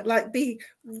help but like be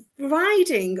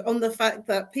riding on the fact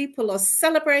that people are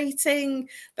celebrating,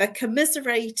 they're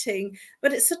commiserating,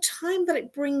 but it's a time that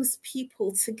it brings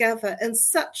people together in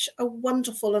such a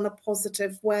wonderful and a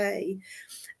positive way.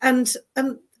 And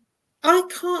I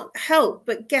can't help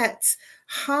but get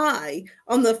high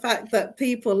on the fact that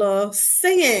people are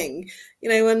singing, you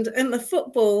know, and in the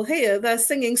football here, they're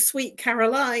singing Sweet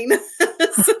Caroline.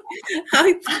 So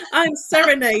I'm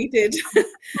serenaded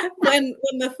when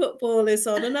the football is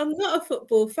on. And I'm not a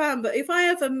football fan, but if I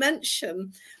ever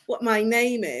mention what my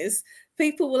name is,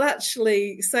 people will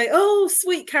actually say, oh,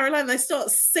 Sweet Caroline. They start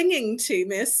singing to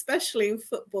me, especially in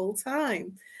football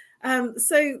time.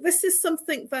 So this is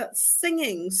something that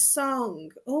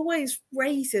song always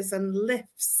raises and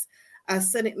lifts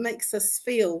us, and it makes us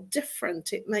feel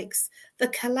different. It makes the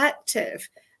collective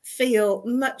feel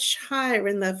much higher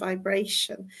in their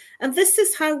vibration. And this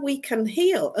is how we can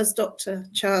heal, as Dr.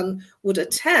 Chan would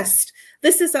attest.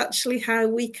 This is actually how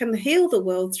we can heal the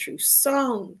world, through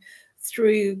song,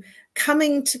 through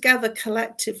coming together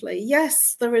collectively.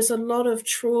 Yes, there is a lot of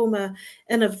trauma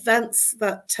in events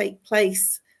that take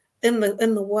place in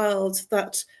the world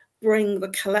that bring the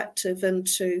collective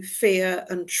into fear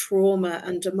and trauma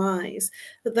and demise.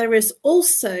 But there is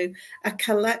also a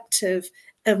collective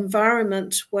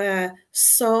environment where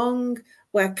song,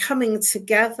 where coming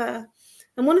together.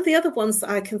 And one of the other ones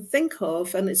that I can think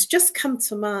of, and it's just come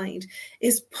to mind,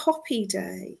 is Poppy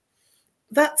Day.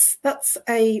 That's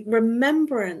a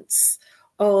remembrance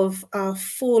of our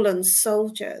fallen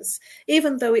soldiers,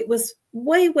 even though it was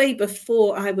way, way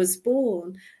before I was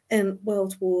born in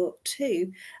World War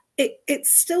II. It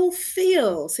still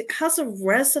feels, it has a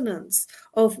resonance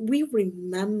of we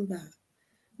remember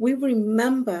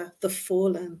the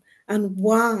fallen and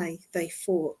why they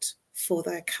fought for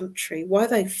their country, why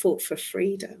they fought for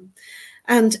freedom.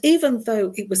 And even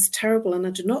though it was terrible, and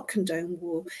I do not condone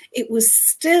war, it was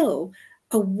still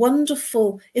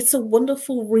it's a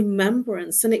wonderful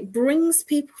remembrance, and it brings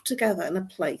people together in a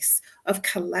place of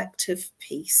collective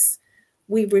peace.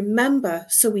 We remember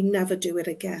so we never do it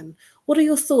again. What are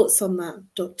your thoughts on that,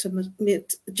 Dr.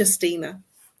 Justina?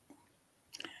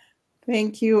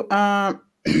 Thank you.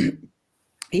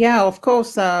 Yeah, of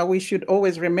course, we should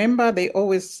always remember. They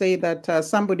always say that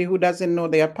somebody who doesn't know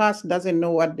their past doesn't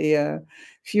know what their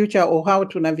future, or how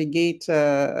to navigate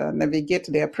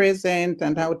their present,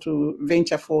 and how to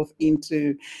venture forth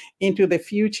into the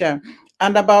future.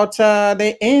 And about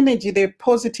the energy, the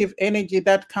positive energy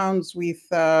that comes with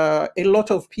a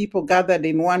lot of people gathered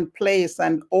in one place,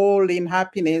 and all in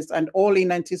happiness and all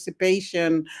in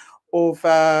anticipation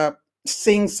of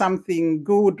seeing something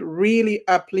good, really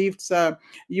uplifts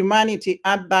humanity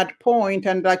at that point.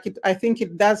 And I think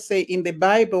it does say in the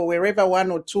Bible, wherever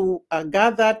one or two are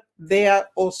gathered, there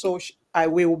also I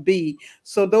will be.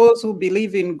 So those who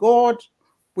believe in God,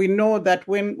 we know that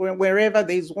wherever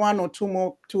there's one or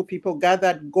two people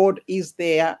gathered, God is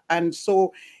there. And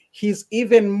so he's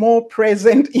even more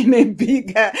present in a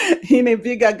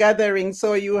bigger gathering.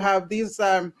 So you have this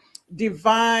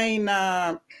divine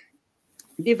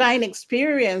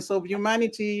experience of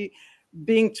humanity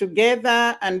being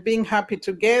together and being happy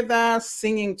together,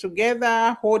 singing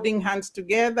together, holding hands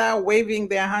together, waving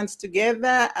their hands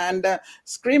together, and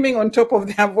screaming on top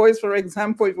of their voice. For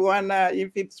example,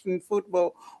 if it's in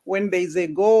football, when there's a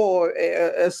goal or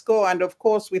a score, and of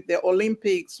course with the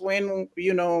Olympics, when,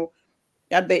 you know,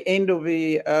 at the end of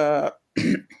a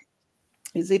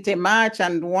is it a match,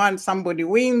 and once somebody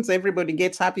wins, everybody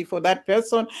gets happy for that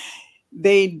person.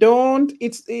 They don't.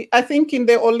 I think in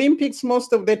the Olympics,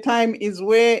 most of the time is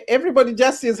where everybody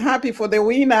just is happy for the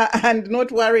winner and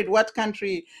not worried what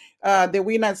country the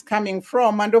winner is coming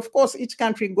from. And of course, each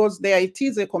country goes there. It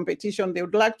is a competition. They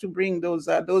would like to bring those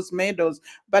medals,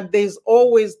 but there's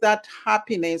always that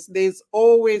happiness. There's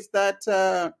always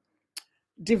that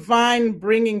divine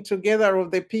bringing together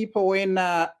of the people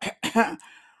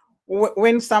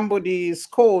when somebody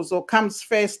scores or comes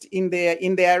first in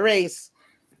their race.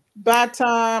 But,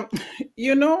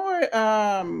 you know,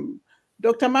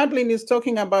 Dr. Madalene is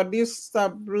talking about this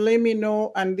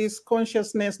subliminal and this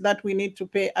consciousness that we need to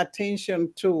pay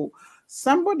attention to.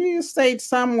 Somebody said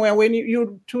somewhere, when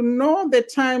you to know the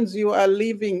times you are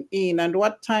living in and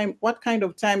what kind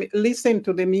of time, listen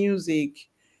to the music.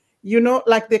 You know,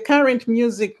 like the current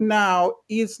music now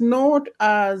is not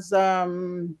as...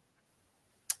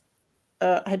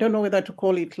 I don't know whether to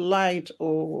call it light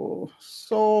or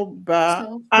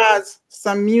sober, as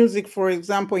some music, for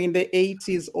example, in the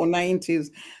 80s or 90s.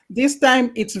 This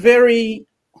time it's very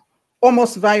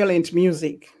almost violent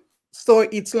music. So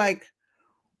it's like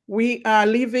we are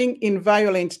living in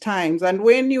violent times. And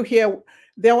when you hear,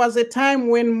 there was a time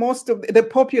when most of the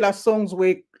popular songs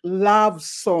were love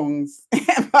songs,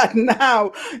 but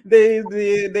now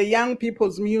the young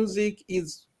people's music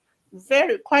is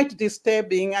quite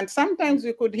disturbing. And sometimes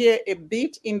you could hear a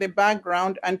beat in the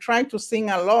background and try to sing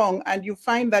along, and you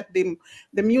find that the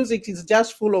music is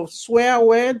just full of swear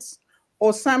words,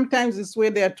 or sometimes it's where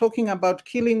they are talking about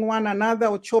killing one another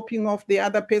or chopping off the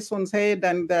other person's head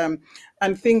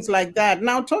and things like that.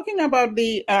 Now, talking about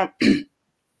the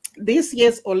this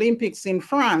year's Olympics in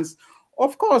France,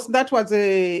 of course, that was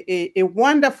a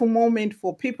wonderful moment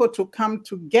for people to come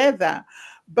together.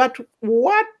 But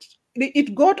what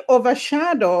it got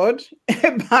overshadowed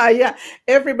by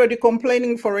everybody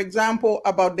complaining, for example,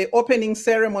 about the opening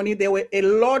ceremony. There were a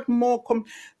lot more.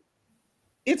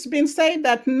 It's been said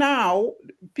that now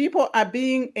people are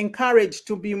being encouraged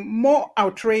to be more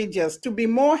outrageous, to be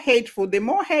more hateful. The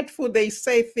more hateful they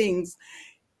say things,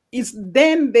 is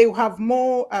then they have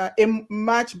more a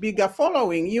much bigger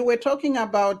following. You were talking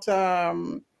about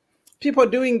people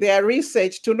doing their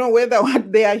research to know whether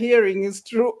what they are hearing is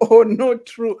true or not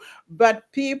true.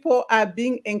 But people are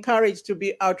being encouraged to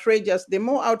be outrageous. The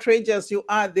more outrageous you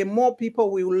are, the more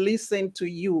people will listen to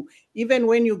you. Even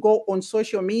when you go on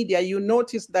social media, you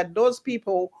notice that those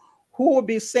people who will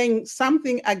be saying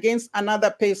something against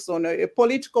another person, a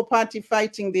political party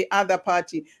fighting the other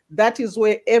party, that is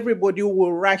where everybody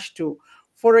will rush to.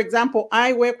 For example,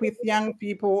 I work with young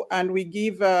people and we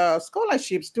give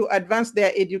scholarships to advance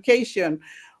their education.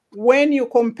 When you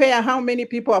compare how many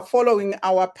people are following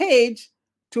our page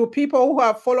to people who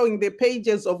are following the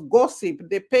pages of gossip,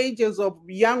 the pages of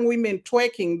young women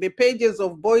twerking, the pages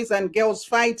of boys and girls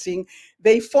fighting,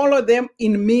 they follow them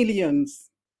in millions.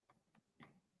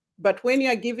 But when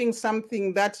you're giving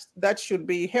something that should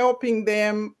be helping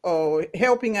them or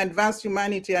helping advance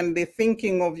humanity and the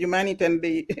thinking of humanity and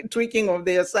the tweaking of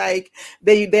their psyche,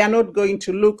 they are not going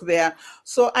to look there.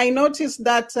 So I noticed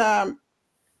that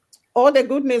all the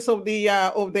goodness of the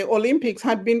Olympics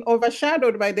had been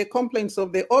overshadowed by the complaints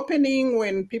of the opening,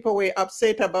 when people were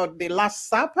upset about the Last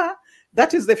Supper.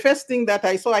 That is the first thing that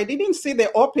I saw. I didn't see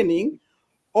the opening.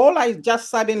 All I just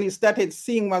suddenly started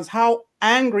seeing was how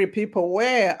angry people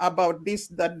were about this,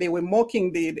 that they were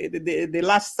mocking the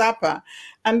Last Supper.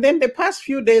 And then the past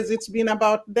few days, it's been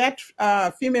about that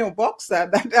female boxer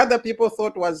that other people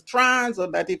thought was trans, or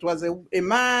that it was a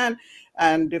man,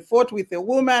 and they fought with a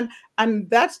woman. And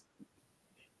that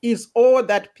is all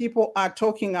that people are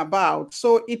talking about.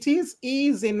 So it is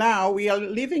easy now. We are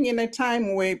living in a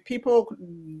time where people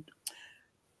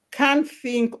can't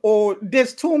think, or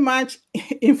there's too much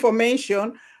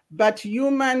information, but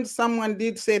humans, someone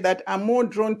did say that, are more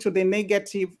drawn to the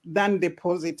negative than the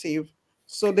positive.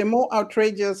 So the more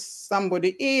outrageous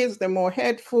somebody is, the more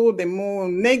hateful, the more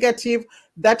negative,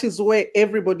 that is where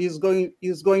everybody is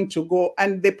going to go.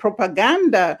 And the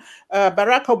propaganda,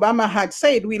 Barack Obama had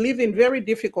said, we live in very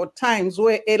difficult times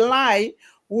where a lie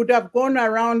would have gone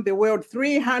around the world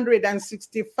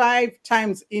 365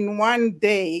 times in one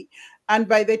day. And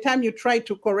by the time you try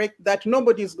to correct that,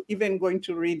 nobody's even going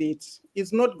to read it.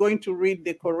 It's not going to read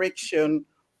the correction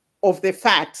of the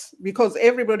facts, because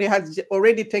everybody has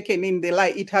already taken in the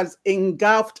lie. It has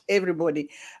engulfed everybody.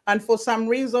 And for some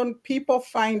reason, people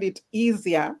find it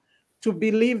easier to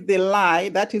believe the lie.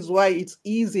 That is why it's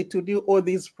easy to do all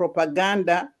this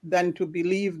propaganda than to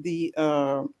believe the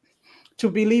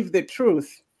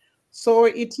truth. So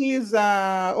it is,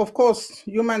 of course,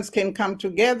 humans can come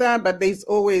together, but they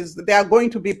are going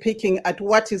to be picking at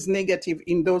what is negative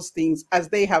in those things, as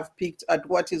they have picked at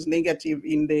what is negative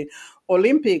in the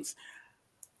Olympics.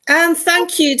 And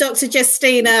thank you, Dr.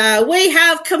 Justina. We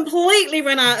have completely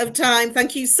run out of time.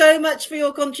 Thank you so much for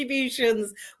your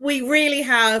contributions. We really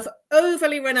have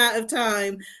overly run out of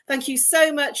time. Thank you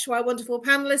so much to our wonderful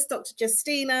panelists, Dr.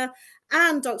 Justina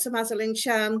and Dr.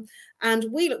 Madalenechan. And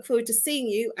we look forward to seeing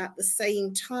you at the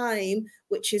same time,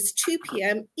 which is 2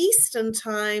 p.m. Eastern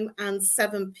time and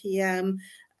 7 p.m.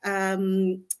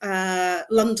 London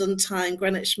time,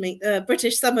 Greenwich,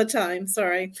 British summer time,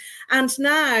 sorry. And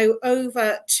now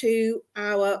over to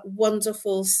our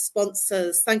wonderful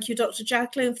sponsors. Thank you, Dr.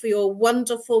 Jacalyn, for your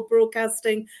wonderful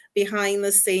broadcasting behind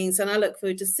the scenes. And I look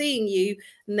forward to seeing you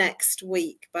next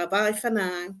week. Bye-bye for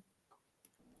now.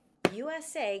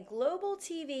 USA Global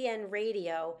TV and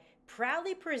Radio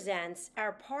proudly presents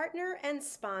our partner and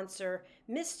sponsor,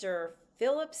 Mr.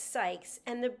 Philip Sykes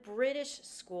and the British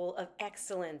School of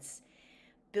Excellence.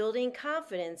 Building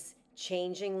confidence,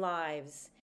 changing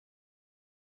lives.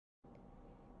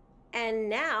 And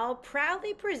now,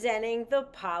 proudly presenting the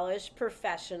Polished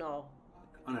Professional.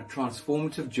 on a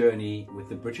transformative journey with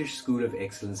the British School of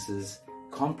Excellence's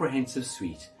comprehensive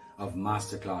suite of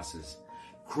masterclasses,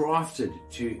 crafted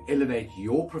to elevate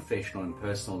your professional and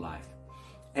personal life.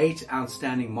 8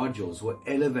 outstanding modules will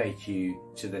elevate you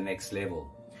to the next level.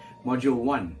 Module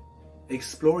 1,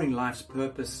 Exploring Life's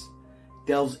Purpose,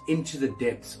 delves into the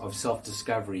depths of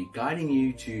self-discovery, guiding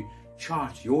you to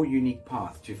chart your unique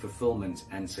path to fulfillment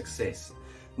and success.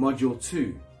 Module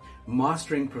 2,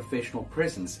 Mastering Professional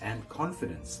Presence and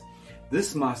Confidence.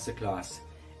 This masterclass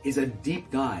is a deep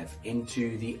dive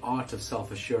into the art of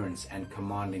self-assurance and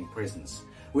commanding presence,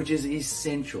 which is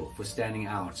essential for standing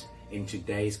out in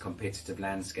today's competitive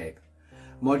landscape.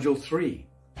 Module 3,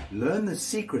 Learn the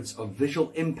Secrets of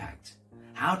Visual Impact,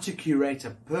 how to curate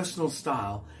a personal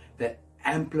style that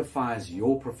amplifies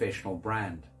your professional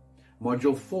brand.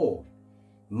 Module 4,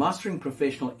 Mastering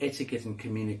Professional Etiquette and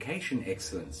Communication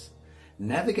Excellence,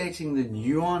 navigating the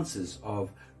nuances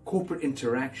of corporate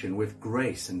interaction with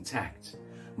grace and tact.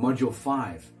 Module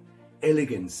 5,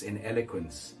 Elegance in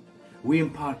Eloquence. We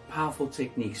impart powerful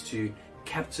techniques to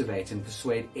captivate and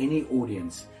persuade any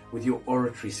audience with your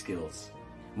oratory skills.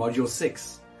 Module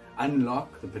 6,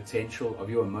 Unlock the potential of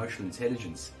your emotional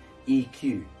intelligence,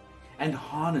 EQ, and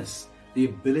harness the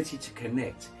ability to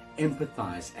connect,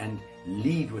 empathize, and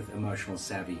lead with emotional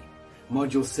savvy.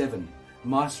 Module 7,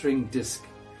 Mastering DISC,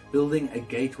 building a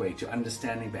gateway to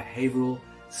understanding behavioral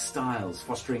styles,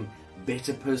 fostering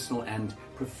better personal and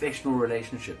professional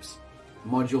relationships.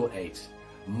 Module 8,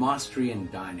 Mastery in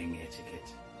Dining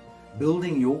Etiquette,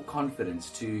 building your confidence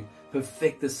to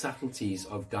perfect the subtleties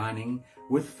of dining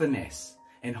with finesse,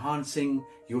 enhancing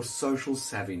your social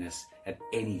savviness at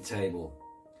any table.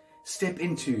 Step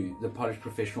into the Polished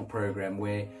Professional program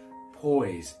where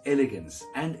poise, elegance,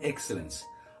 and excellence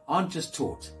aren't just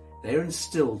taught, they're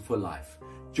instilled for life.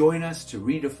 Join us to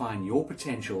redefine your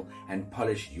potential and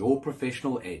polish your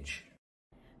professional edge.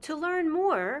 To learn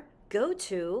more, go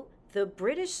to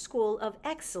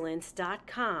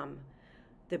thebritishschoolofexcellence.com.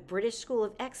 The British School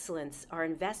of Excellence are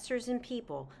investors in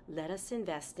people. Let us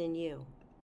invest in you.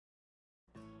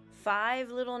 5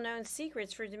 little-known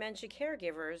secrets for dementia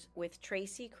caregivers with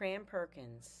Tracy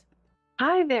Cram-Perkins.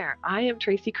 Hi there, I am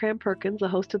Tracy Cram-Perkins, the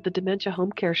host of the Dementia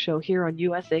Home Care Show here on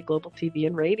USA Global TV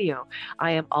and Radio.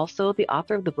 I am also the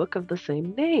author of the book of the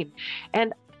same name.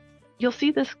 And you'll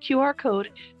see this QR code.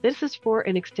 This is for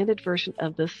an extended version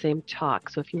of the same talk.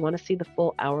 So if you want to see the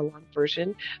full hour-long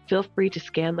version, feel free to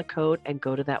scan the code and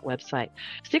go to that website.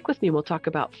 Stick with me. We'll talk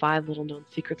about 5 little-known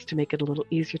secrets to make it a little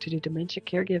easier to do dementia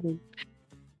caregiving.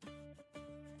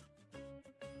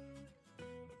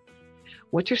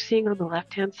 What you're seeing on the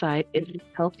left-hand side is a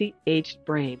healthy aged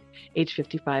brain, age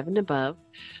 55 and above.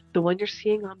 The one you're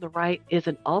seeing on the right is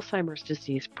an Alzheimer's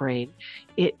disease brain.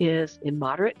 It is in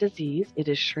moderate disease. It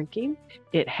is shrinking.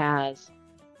 It has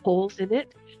holes in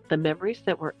it. The memories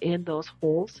that were in those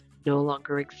holes no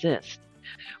longer exist.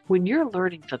 When you're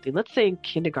learning something, let's say in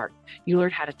kindergarten, you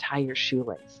learn how to tie your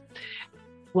shoelace.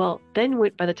 Well, then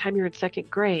by the time you're in 2nd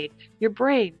grade, your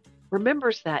brain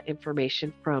remembers that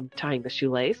information from tying the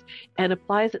shoelace and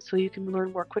applies it so you can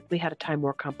learn more quickly how to tie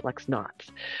more complex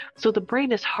knots. So the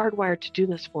brain is hardwired to do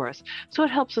this for us. So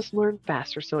it helps us learn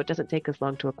faster so it doesn't take us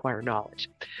long to acquire knowledge.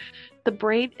 The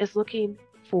brain is looking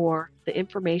for the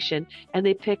information and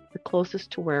they pick the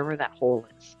closest to wherever that hole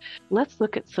is. Let's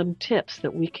look at some tips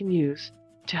that we can use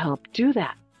to help do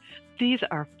that. These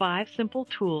are 5 simple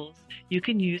tools you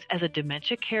can use as a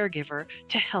dementia caregiver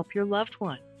to help your loved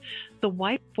one. The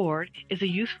whiteboard is a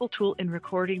useful tool in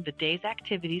recording the day's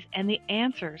activities and the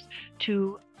answers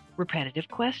to repetitive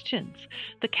questions.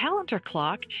 The calendar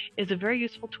clock is a very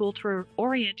useful tool to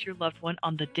orient your loved one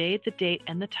on the day, the date,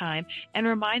 and the time, and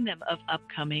remind them of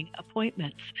upcoming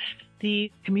appointments.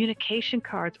 The communication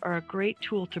cards are a great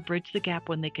tool to bridge the gap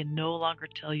when they can no longer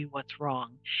tell you what's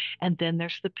wrong. And then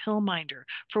there's the pill minder,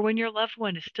 for when your loved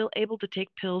one is still able to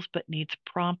take pills but needs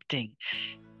prompting.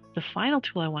 The final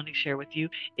tool I want to share with you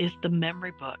is the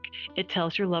memory book. It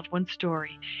tells your loved one's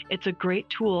story. It's a great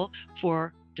tool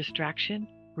for distraction,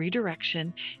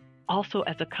 redirection, also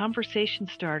as a conversation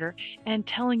starter, and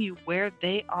telling you where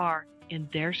they are in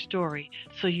their story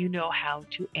so you know how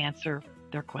to answer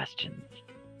their questions.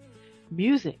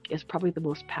 Music is probably the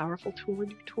most powerful tool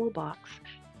in your toolbox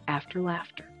after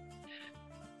laughter.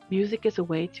 Music is a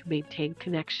way to maintain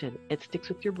connection. It sticks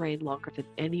with your brain longer than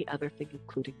any other thing,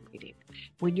 including reading.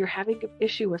 When you're having an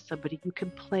issue with somebody, you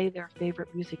can play their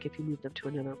favorite music if you move them to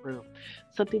another room,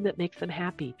 something that makes them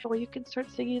happy, or you can start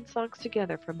singing songs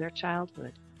together from their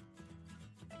childhood.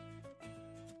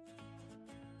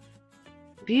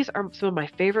 These are some of my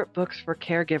favorite books for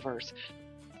caregivers.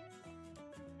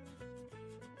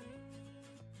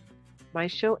 My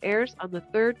show airs on the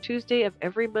third Tuesday of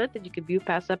every month, and you can view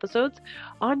past episodes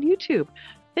on YouTube.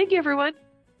 Thank you, everyone.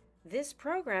 This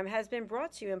program has been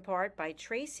brought to you in part by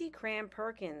Tracy Cram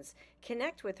Perkins.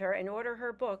 Connect with her and order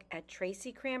her book at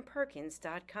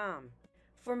tracycramperkins.com.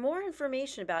 For more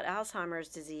information about Alzheimer's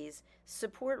disease,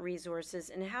 support resources,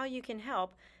 and how you can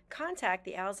help, contact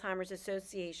the Alzheimer's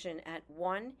Association at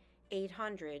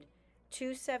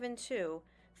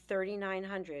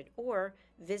 1-800-272-3900 or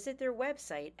visit their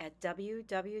website at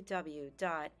www.alz.org.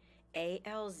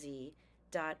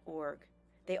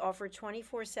 They offer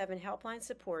 24/7 helpline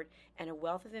support and a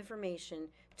wealth of information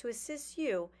to assist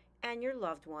you and your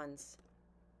loved ones.